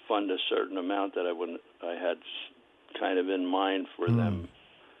just fund a certain amount that I had kind of in mind for them.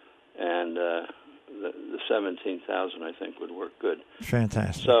 And the 17,000 I think would work good.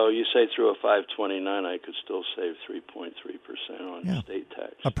 Fantastic. So you say through a 529 I could still save 3.3% on state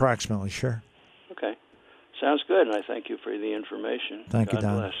tax. Approximately, sure. Okay. Sounds good, and I thank you for the information. Thank you,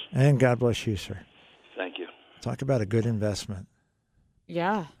 Don. Bless. And God bless you, sir. Thank you. Talk about a good investment.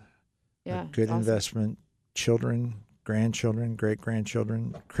 Yeah. A good investment. Children, grandchildren,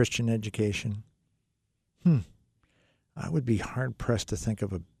 great-grandchildren, Christian education. I would be hard-pressed to think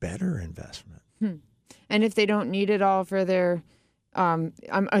of a better investment. And if they don't need it all for their, I'm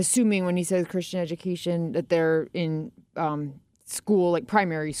assuming when he says Christian education that they're in school, like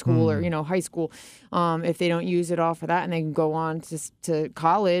primary school or, high school, if they don't use it all for that and they can go on to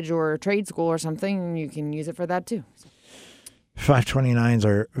college or trade school or something, you can use it for that too. 529s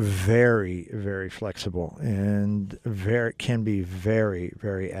are very, very flexible and can be very,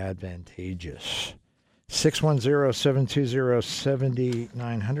 very advantageous.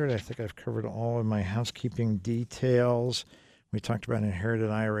 610-720-7900. I think I've covered all of my housekeeping details. We talked about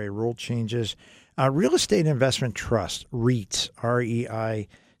inherited IRA rule changes. Real estate investment trust, REITs,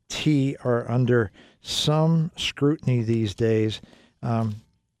 R-E-I-T, are under some scrutiny these days.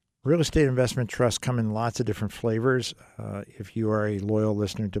 Real estate investment trusts come in lots of different flavors. If you are a loyal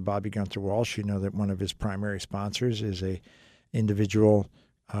listener to Bobby Gunther Walsh, you know that one of his primary sponsors is a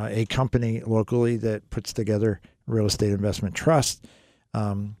company locally that puts together real estate investment trust.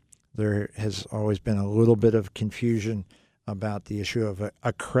 There has always been a little bit of confusion about the issue of an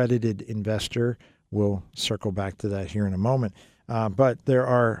accredited investor. We'll circle back to that here in a moment. But there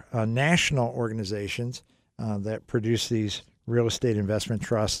are national organizations that produce these real estate investment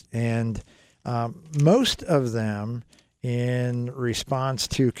trusts, and most of them, in response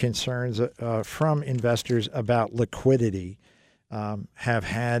to concerns from investors about liquidity, have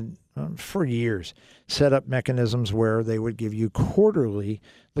had for years set up mechanisms where they would give you quarterly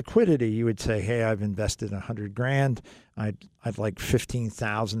liquidity. You would say, "Hey, I've invested $100,000. I'd like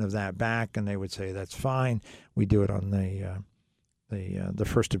 15,000 of that back," and they would say, "That's fine. We do it on the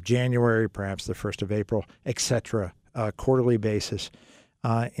 1st of January, perhaps the 1st of April, etc." Quarterly basis,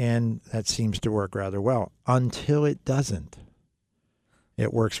 and that seems to work rather well until it doesn't.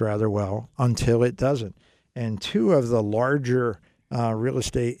 It works rather well until it doesn't. And two of the larger real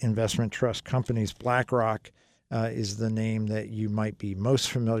estate investment trust companies, BlackRock is the name that you might be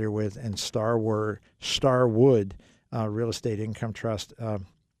most familiar with, and Starwood Real Estate Income Trust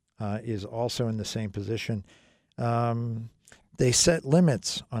is also in the same position. They set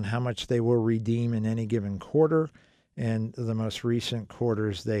limits on how much they will redeem in any given quarter, and the most recent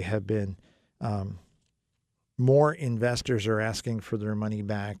quarters, they have been more investors are asking for their money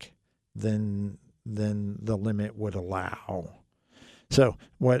back than the limit would allow. So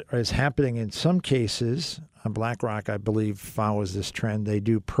what is happening in some cases, BlackRock, I believe, follows this trend. They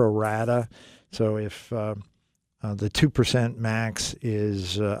do pro rata. So if the 2% max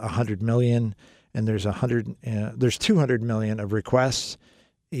is 100 million, and there's 200 million of requests,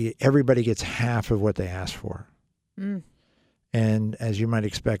 everybody gets half of what they asked for. Mm. And as you might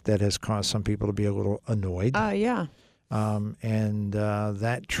expect, that has caused some people to be a little annoyed. Yeah. And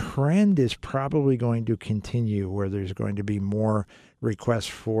that trend is probably going to continue, where there's going to be more requests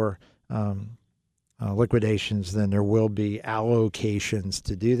for liquidations than there will be allocations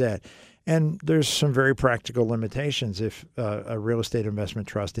to do that. And there's some very practical limitations. If a real estate investment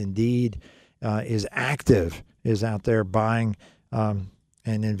trust indeed is active, is out there buying and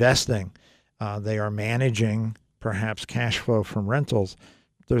investing, they are managing perhaps cash flow from rentals,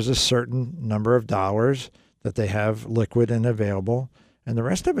 there's a certain number of dollars that they have liquid and available, and the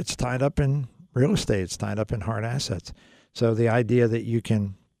rest of it's tied up in real estate. It's tied up in hard assets. So the idea that you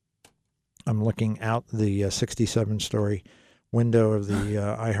can, I'm looking out the 67-story window of the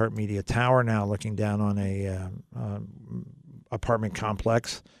iHeartMedia Tower now, looking down on a apartment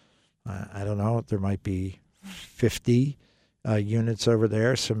complex. I don't know, there might be 50 units over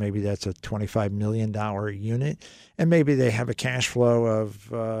there, so maybe that's a $25 million unit, and maybe they have a cash flow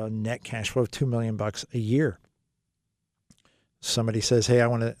of net cash flow of $2 million a year. Somebody says, "Hey, I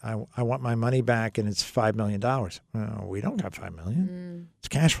want my money back," and it's $5 million. Well, we don't got $5 million. It's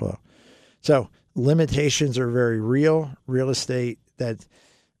cash flow. So limitations are very real. Real estate that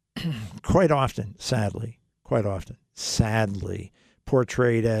quite often, sadly,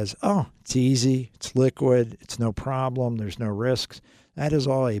 portrayed as, oh, it's easy, it's liquid, it's no problem, there's no risks. That is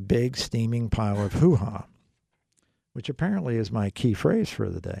all a big steaming pile of hoo-ha, which apparently is my key phrase for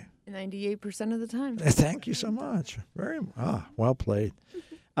the day. 98% of the time. Thank you so much. Well played.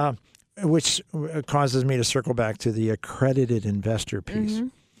 Which causes me to circle back to the accredited investor piece.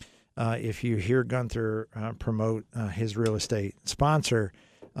 Mm-hmm. If you hear Gunther promote his real estate sponsor,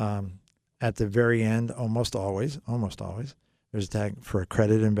 at the very end, almost always, there's a tag for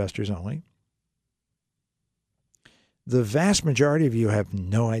accredited investors only. The vast majority of you have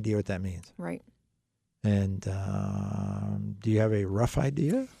no idea what that means. Right. And do you have a rough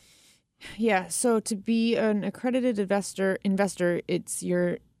idea? Yeah. So to be an accredited investor, it's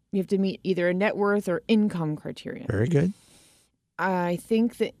you have to meet either a net worth or income criteria. Very good. I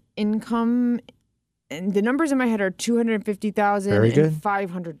think the income, and the numbers in my head are 250,000 and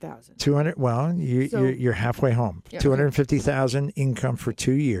 500,000. 200. Well, you're halfway home. Yeah. 250,000 income for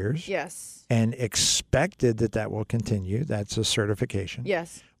 2 years. Yes. And expected that will continue. That's a certification.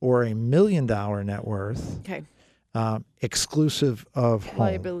 Yes. Or $1 million net worth. Okay. Exclusive of home.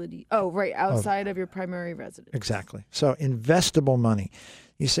 Liability. Oh, right. Outside of your primary residence. Exactly. So investable money.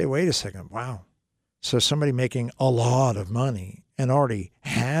 You say, wait a second. Wow. So somebody making a lot of money and already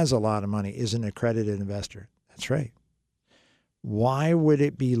has a lot of money is an accredited investor. That's right. Why would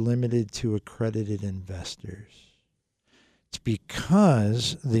it be limited to accredited investors? It's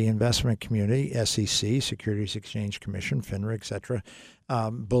because the investment community, SEC, Securities Exchange Commission, FINRA, et cetera,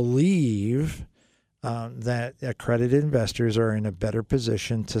 believe that accredited investors are in a better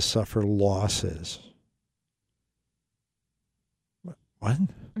position to suffer losses. What?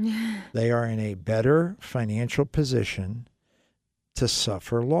 They are in a better financial position to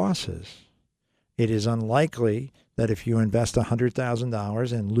suffer losses. It is unlikely that if you invest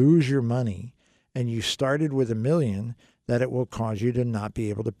 $100,000 and lose your money and you started with $1 million, that it will cause you to not be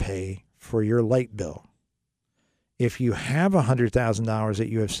able to pay for your light bill. If you have $100,000 that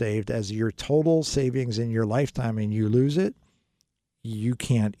you have saved as your total savings in your lifetime and you lose it, you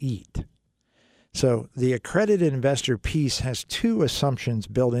can't eat. So the accredited investor piece has two assumptions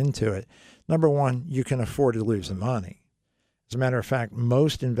built into it. Number one, you can afford to lose the money. As a matter of fact,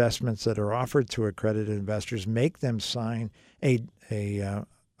 most investments that are offered to accredited investors make them sign a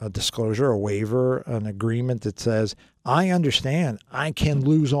disclosure, a waiver, an agreement that says, I understand I can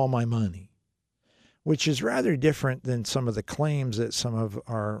lose all my money, which is rather different than some of the claims that some of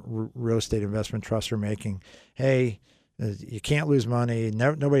our real estate investment trusts are making. Hey, you can't lose money.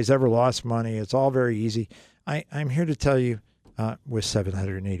 Nobody's ever lost money. It's all very easy. I'm here to tell you, with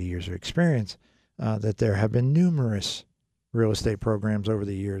 780 years of experience, that there have been numerous real estate programs over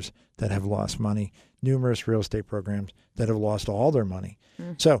the years that have lost money, numerous real estate programs that have lost all their money.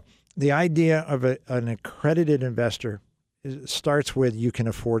 So the idea of an accredited investor starts with you can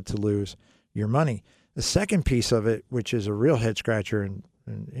afford to lose your money. The second piece of it, which is a real head scratcher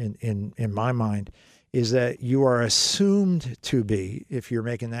in my mind, is that you are assumed to be, if you're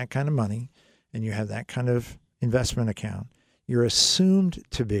making that kind of money and you have that kind of investment account, you're assumed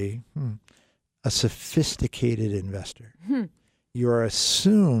to be a sophisticated investor. You are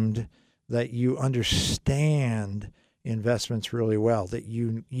assumed that you understand investments really well, that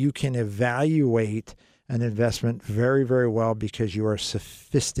you can evaluate an investment very, very well because you are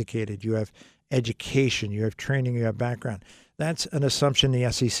sophisticated. You have education, you have training, you have background. That's an assumption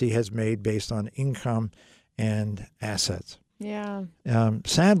the SEC has made based on income and assets. Yeah.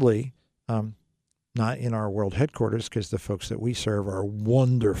 Sadly, not in our world headquarters, because the folks that we serve are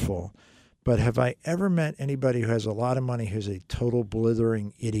wonderful. But have I ever met anybody who has a lot of money who's a total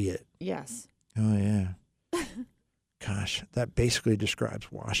blithering idiot? Yes. Oh, yeah. Gosh, that basically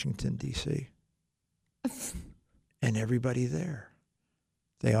describes Washington, D.C. and everybody there.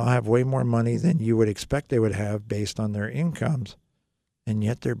 They all have way more money than you would expect they would have based on their incomes, and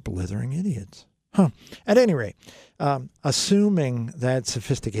yet they're blithering idiots. At any rate, assuming that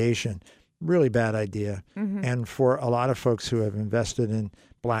sophistication, really bad idea. Mm-hmm. And for a lot of folks who have invested in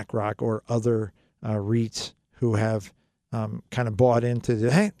BlackRock or other REITs who have kind of bought into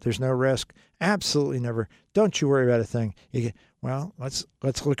hey, there's no risk. Absolutely never. Don't you worry about a thing. Well, let's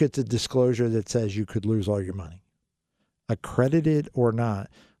look at the disclosure that says you could lose all your money. Accredited or not,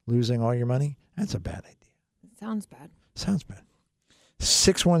 losing all your money, that's a bad idea. Sounds bad. Sounds bad.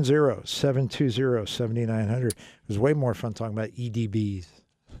 610-720-7900. It was way more fun talking about EDBs.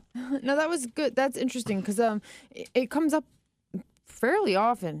 No, that was good. That's interesting because it comes up fairly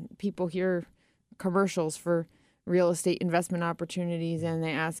often. People hear commercials for real estate investment opportunities and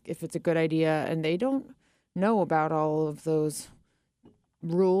they ask if it's a good idea, and they don't know about all of those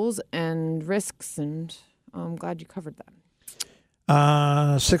rules and risks, and I'm glad you covered that.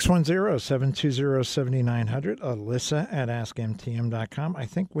 610-720-7900. Alyssa at AskMTM.com. I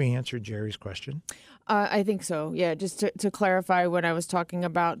think we answered Jerry's question. I think so. Yeah, just to clarify, when I was talking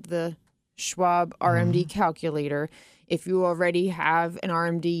about the Schwab RMD calculator, if you already have an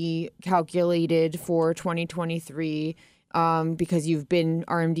RMD calculated for 2023 because you've been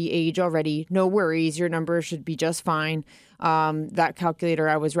RMD age already, no worries. Your number should be just fine. That calculator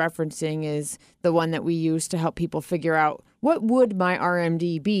I was referencing is the one that we use to help people figure out what would my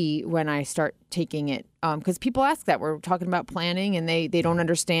RMD be when I start taking it. Because people ask that. We're talking about planning and they don't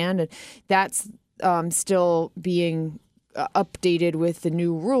understand. And that's still being updated with the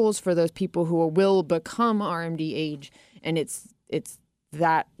new rules for those people who will become RMD age. And it's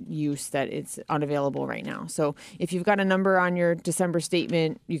that use that it's unavailable right now. So if you've got a number on your December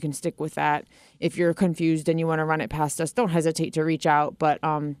statement, you can stick with that. If you're confused and you want to run it past us, don't hesitate to reach out. But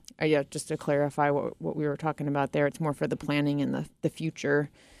yeah, just to clarify what we were talking about there, it's more for the planning and the future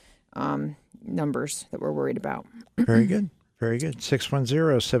numbers that we're worried about. Very good. Very good.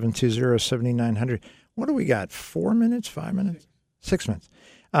 610-720-7900. What do we got? 4 minutes? 5 minutes? 6 minutes.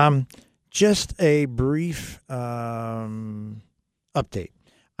 Just a brief update.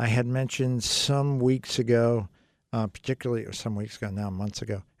 I had mentioned some weeks ago, particularly some weeks ago now, months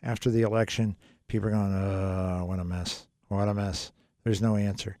ago, after the election, people are going, what a mess. What a mess. There's no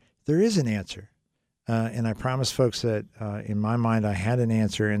answer. There is an answer. And I promised folks that in my mind I had an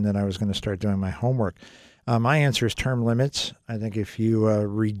answer and that I was going to start doing my homework. My answer is term limits. I think if you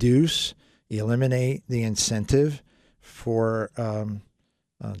eliminate the incentive for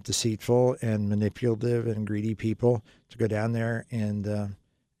deceitful and manipulative and greedy people to go down there and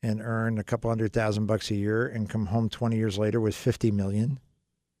earn a couple $100,000 a year and come home 20 years later with $50 million.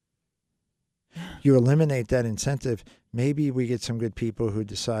 You eliminate that incentive. Maybe we get some good people who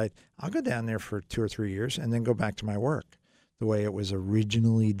decide, I'll go down there for 2 or 3 years and then go back to my work the way it was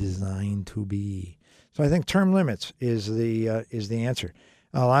originally designed to be. So I think term limits is the answer.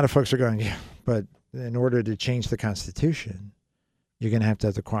 A lot of folks are going, yeah, but in order to change the Constitution, you're going to have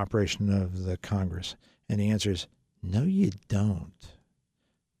the cooperation of the Congress. And the answer is, no, you don't.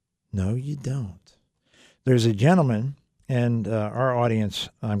 No, you don't. There's a gentleman, and our audience,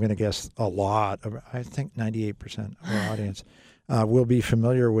 I'm going to guess a lot, I think 98% of our audience will be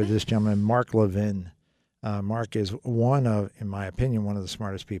familiar with this gentleman, Mark Levin. Mark is one of, in my opinion, one of the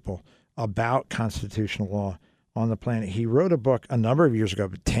smartest people about constitutional law on the planet. He wrote a book a number of years ago,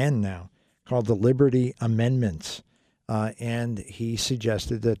 but 10 now, called The Liberty Amendments. And he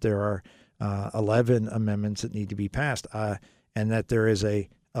suggested that there are 11 amendments that need to be passed, and that there is a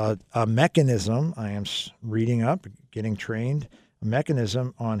mechanism. I am reading up, getting trained, a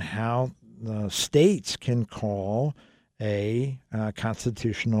mechanism on how the states can call a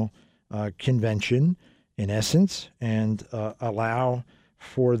constitutional convention, in essence, and allow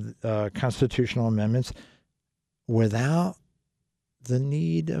for constitutional amendments without the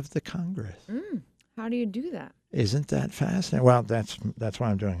need of the Congress. How do you do that? Isn't that fascinating? Well, that's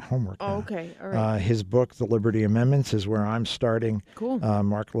why I'm doing homework now. Oh, okay. All right. His book, The Liberty Amendments, is where I'm starting. Cool.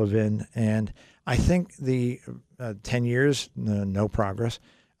 Mark Levin. And I think the 10 years, no progress.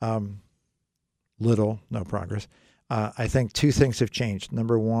 No progress. I think two things have changed.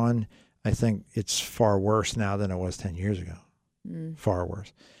 Number one, I think it's far worse now than it was 10 years ago. Far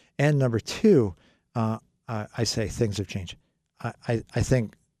worse. And number two, I say things have changed. I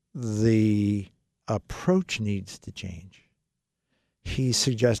think the approach needs to change. He's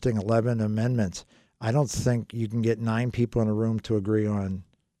suggesting 11 amendments. I don't think you can get 9 people in a room to agree on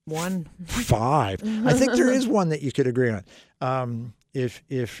 5. I think there is one that you could agree on.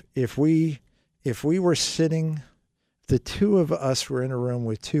 If we were sitting, the two of us were in a room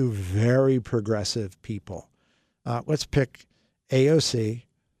with 2 very progressive people. Let's pick AOC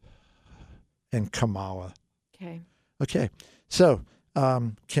and Kamala. Okay. So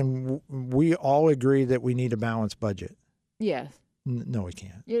can we all agree that we need a balanced budget? Yes. No, we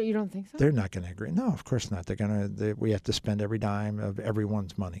can't. You don't think so? They're not going to agree. No, of course not. We have to spend every dime of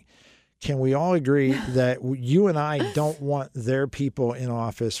everyone's money. Can we all agree that you and I don't want their people in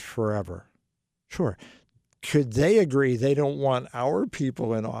office forever? Sure. Could they agree they don't want our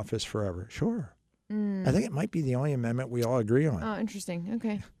people in office forever? Sure. I think it might be the only amendment we all agree on. Oh, interesting.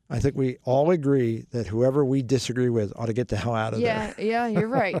 Okay. I think we all agree that whoever we disagree with ought to get the hell out of there. Yeah, you're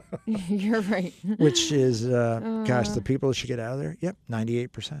right. You're right. Which is, the people that should get out of there,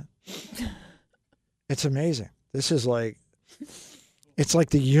 98%. It's amazing. This is it's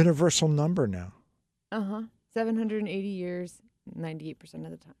like the universal number now. 780 years, 98%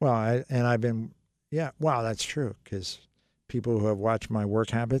 of the time. Well, I've been, that's true, because people who have watched my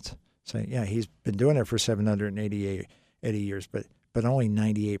work habits say, he's been doing it for 780 years, but only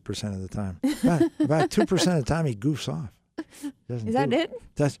 98% of the time. About 2% of the time he goofs off. Is that it?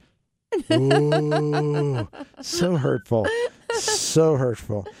 That's so hurtful. So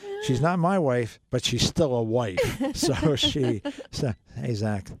hurtful. She's not my wife, but she's still a wife. So hey,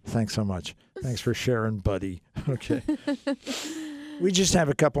 Zach, thanks so much. Thanks for sharing, buddy. Okay. We just have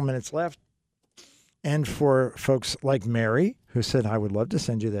a couple minutes left. And for folks like Mary, who said, I would love to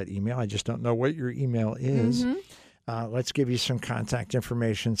send you that email. I just don't know what your email is. Let's give you some contact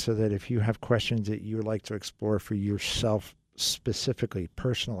information so that if you have questions that you would like to explore for yourself specifically,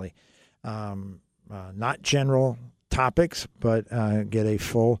 personally, not general topics, but get a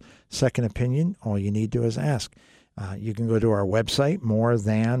full second opinion, all you need to is ask. You can go to our website,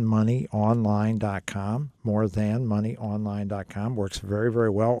 morethanmoneyonline.com. Morethanmoneyonline.com works very, very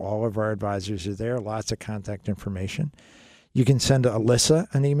well. All of our advisors are there. Lots of contact information. You can send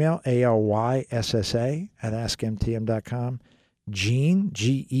Alyssa an email, ALYSSA at askmtm.com. Gene,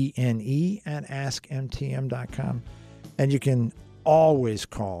 Gene, at askmtm.com. And you can always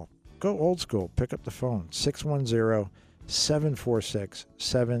call. Go old school. Pick up the phone,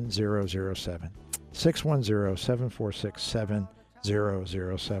 610-746-7007.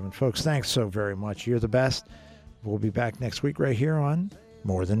 610-746-7007. Folks, thanks so very much. You're the best. We'll be back next week right here on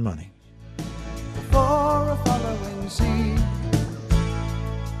More Than Money. For a following scene,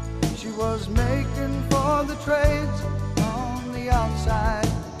 she was making for the trades on the outside,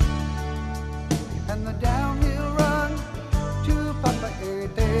 and the downhill run to Papa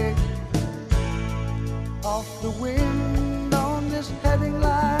Ede. Off the wind on this heading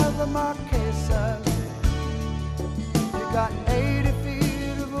live of Marquesas, you got 80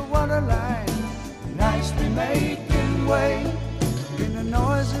 feet of a water line, nicely making way in a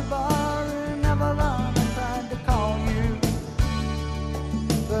noisy bar in Avalon. I tried to call you,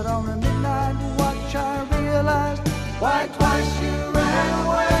 but on a midnight watch I realized why twice you ran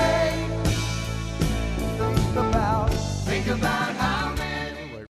away.